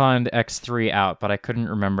retconned X3 out, but I couldn't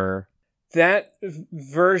remember. That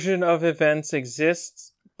version of events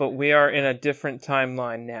exists, but we are in a different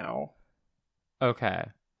timeline now. Okay.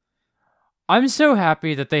 I'm so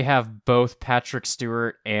happy that they have both Patrick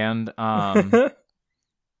Stewart and the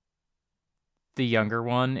younger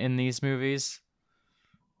one in these movies.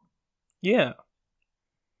 Yeah.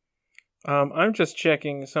 I'm just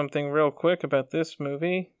checking something real quick about this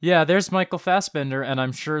movie. Yeah, there's Michael Fassbender, and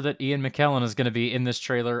I'm sure that Ian McKellen is going to be in this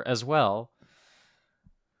trailer as well.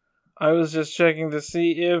 I was just checking to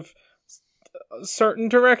see if a certain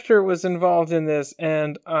director was involved in this,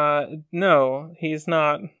 and no, he's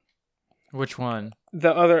not. Which one?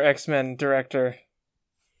 The other X-Men director.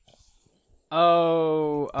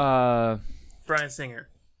 Oh, Bryan Singer.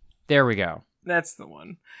 There we go. That's the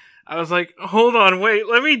one. I was like, hold on, wait,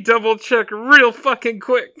 let me double check real fucking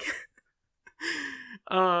quick.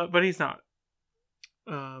 But he's not.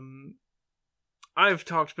 I've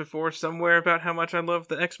talked before somewhere about how much I love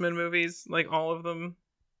the X-Men movies, like all of them.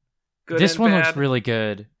 Good this and one bad. Looks really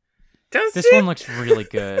good. Does this it? One looks really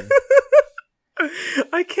good.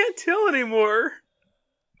 I can't tell anymore.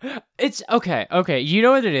 It's okay. You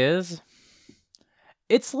know what it is?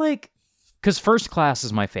 It's like, because First Class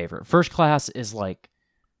is my favorite. First Class is like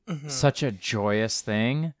such a joyous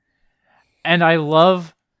thing. And I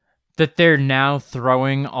love that they're now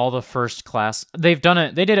throwing all the First Class. They've done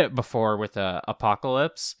it. They did it before with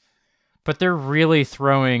Apocalypse, but they're really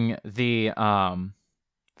throwing the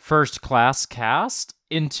First Class cast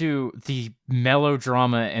into the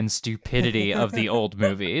melodrama and stupidity of the old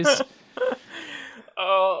movies.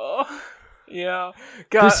 Oh, yeah.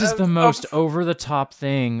 God, This is the most over-the-top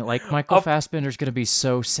thing. Like, Michael Fassbender's gonna be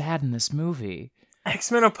so sad in this movie.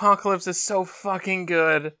 X-Men Apocalypse is so fucking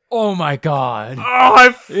good. Oh my god.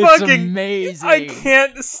 Oh, It's amazing. I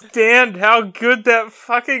can't stand how good that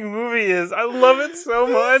fucking movie is. I love it so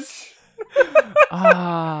much.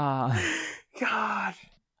 Ah. God.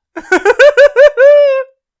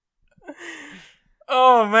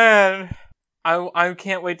 Oh man. I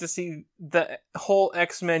can't wait to see the whole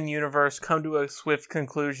X-Men universe come to a swift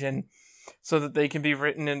conclusion so that they can be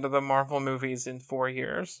written into the Marvel movies in 4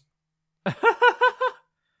 years.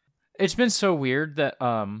 It's been so weird that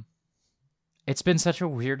it's been such a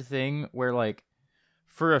weird thing where, like,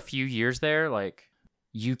 for a few years there, like,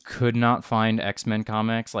 you could not find X-Men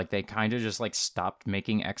comics. Like, they kind of just, like, stopped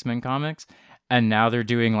making X-Men comics, and now they're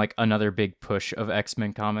doing, like, another big push of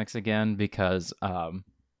X-Men comics again because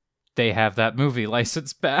they have that movie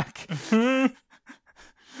license back.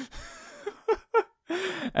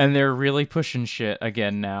 And they're really pushing shit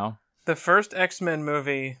again now. The first X-Men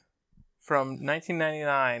movie from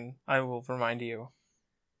 1999, I will remind you.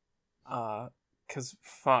 'Cause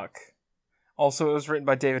fuck. Also, it was written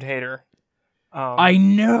by David Hayter. I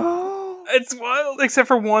know! It's wild, except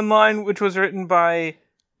for one line, which was written by,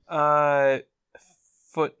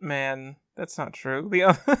 Footman. That's not true. The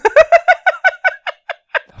other...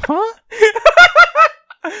 Huh?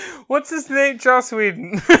 What's his name? Joss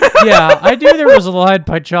Whedon. Yeah, I knew there was a line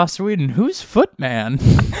by Joss Whedon. Who's Footman?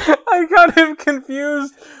 I got him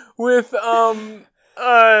confused with, Tarantino.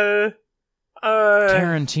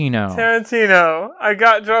 Tarantino. I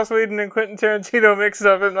got Joss Whedon and Quentin Tarantino mixed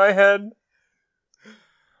up in my head.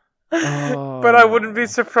 Oh. But I wouldn't be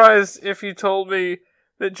surprised if you told me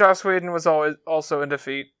that Joss Whedon was always also in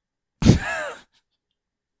Defeat.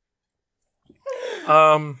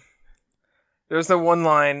 There's the one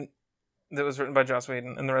line that was written by Joss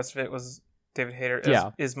Whedon, and the rest of it was David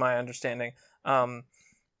Hayter, is my understanding.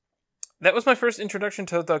 That was my first introduction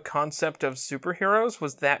to the concept of superheroes,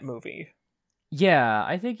 was that movie. Yeah,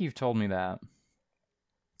 I think you've told me that.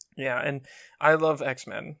 Yeah, and I love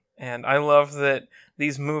X-Men, and I love that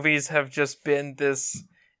these movies have just been this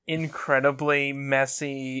incredibly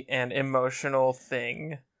messy and emotional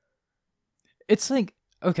thing. It's like,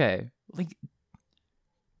 okay, like,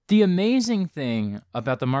 the amazing thing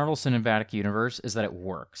about the Marvel Cinematic Universe is that it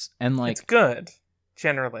works. And, like, it's good,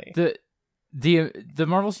 generally. The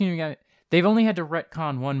Marvel Cinematic, they've only had to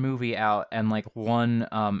retcon one movie out and, like, one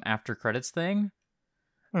after credits thing.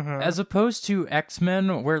 Mm-hmm. As opposed to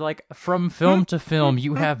X-Men, where, like, from film to film,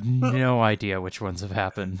 you have no idea which ones have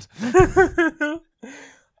happened.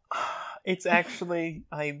 It's actually,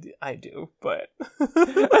 I do, but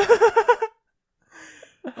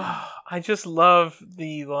I just love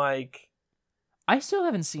the, like... I still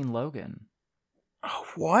haven't seen Logan. Oh,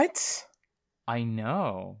 what? I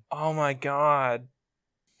know. Oh my god.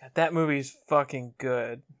 That movie's fucking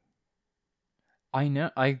good. I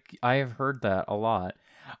know. I have heard that a lot.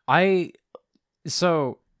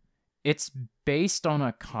 So it's based on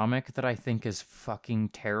a comic that I think is fucking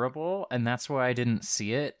terrible, and that's why I didn't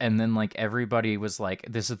see it. And then, like, everybody was like,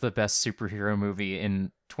 this is the best superhero movie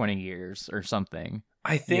in 20 years or something.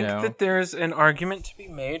 I think that there's an argument to be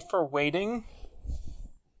made for waiting.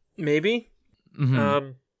 Maybe.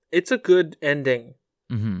 Mm-hmm. It's a good ending.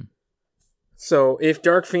 Mm-hmm. So if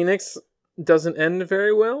Dark Phoenix doesn't end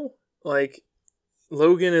very well, like,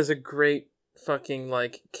 Logan is a great fucking,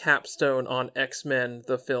 like, capstone on X-Men,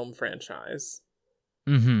 the film franchise.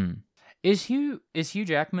 Mm-hmm. Is Hugh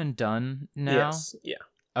Jackman done now? Yes. Yeah.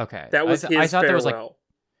 Okay. That was his I thought farewell. that was like,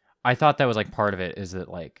 I thought that was like part of it. Is that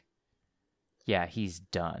like, yeah, he's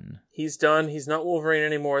done. He's done. He's not Wolverine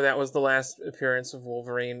anymore. That was the last appearance of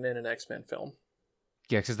Wolverine in an X-Men film.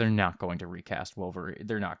 Yeah, because they're not going to recast Wolverine.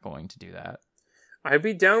 They're not going to do that. I'd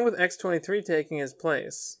be down with X-23 taking his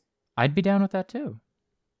place. I'd be down with that too.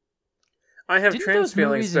 I have Didn't trans those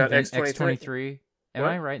feelings movies about invent X-23. X-23? Am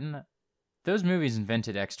What? I right in that? Those movies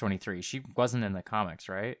invented X-23. She wasn't in the comics,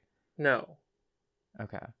 right? No.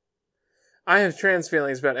 Okay. I have trans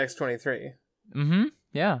feelings about X-23. Mm-hmm.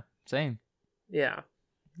 Yeah. Same. Yeah.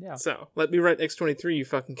 Yeah. So, let me write X-23, you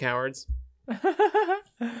fucking cowards.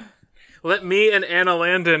 Let me and Anna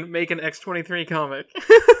Landon make an X-23 comic.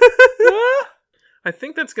 I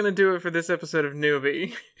think that's gonna do it for this episode of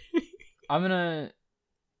Newbie. I'm gonna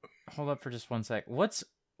hold up for just one sec. What's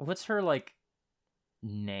her like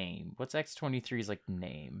name? What's X-23's like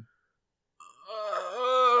name?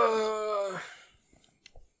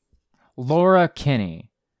 Laura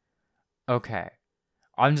Kinney. Okay.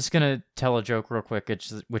 I'm just gonna tell a joke real quick,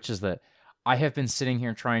 which is that I have been sitting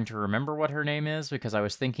here trying to remember what her name is because I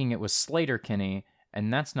was thinking it was Slater Kinney,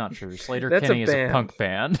 and that's not true. Slater That's a Kinney is a band. punk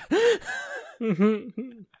band.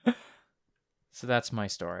 So that's my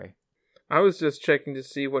story. I was just checking to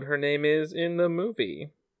see what her name is in the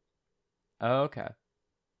movie. Oh, okay.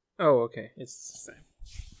 Oh, okay. It's the same.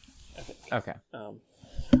 I think. Okay.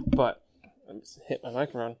 But let me hit my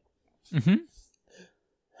microphone. Mm-hmm.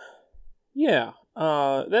 Yeah.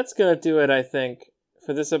 That's gonna do it, I think,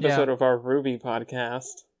 for this episode of our Ruby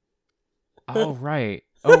podcast. Oh, right.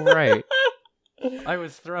 Oh, right. I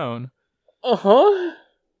was thrown. Uh-huh.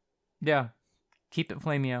 Yeah. Keep it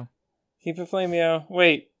Flamio. Keep it Flamio.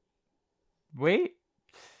 Wait.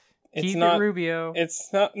 It's Keep not it Rubio. It's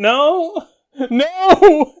not. No!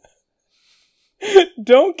 No!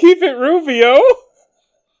 Don't keep it Rubio!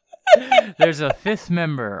 There's a fifth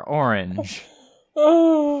member, Orange.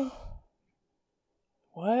 Oh.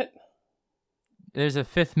 What? There's a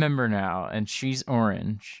fifth member now, and she's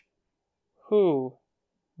Orange. Who?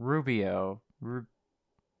 Rubio.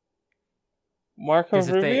 Marco 'Cause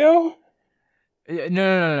if they- Rubio?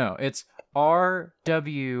 No. It's RWBYO.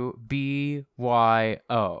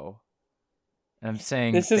 I'm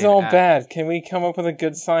saying This is they've all a- bad. Can we come up with a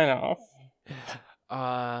good sign off?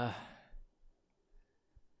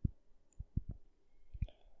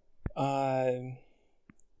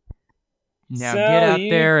 Now get out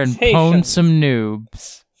there and pwn some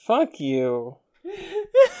noobs. Fuck you.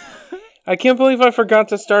 I can't believe I forgot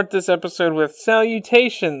to start this episode with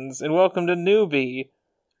salutations and welcome to Newbie.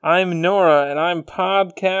 I'm Nora and I'm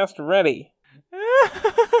podcast ready.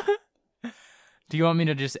 Do you want me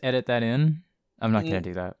to just edit that in? I'm not gonna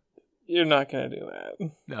do that. You're not gonna do that.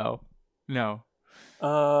 No.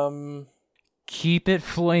 Keep it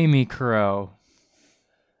flamey, Crow.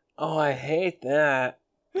 Oh, I hate that.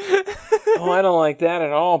 Oh, I don't like that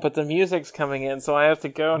at all, but the music's coming in, so I have to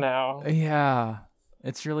go now. Yeah,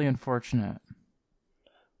 it's really unfortunate.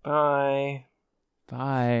 Bye.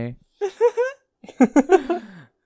 Bye.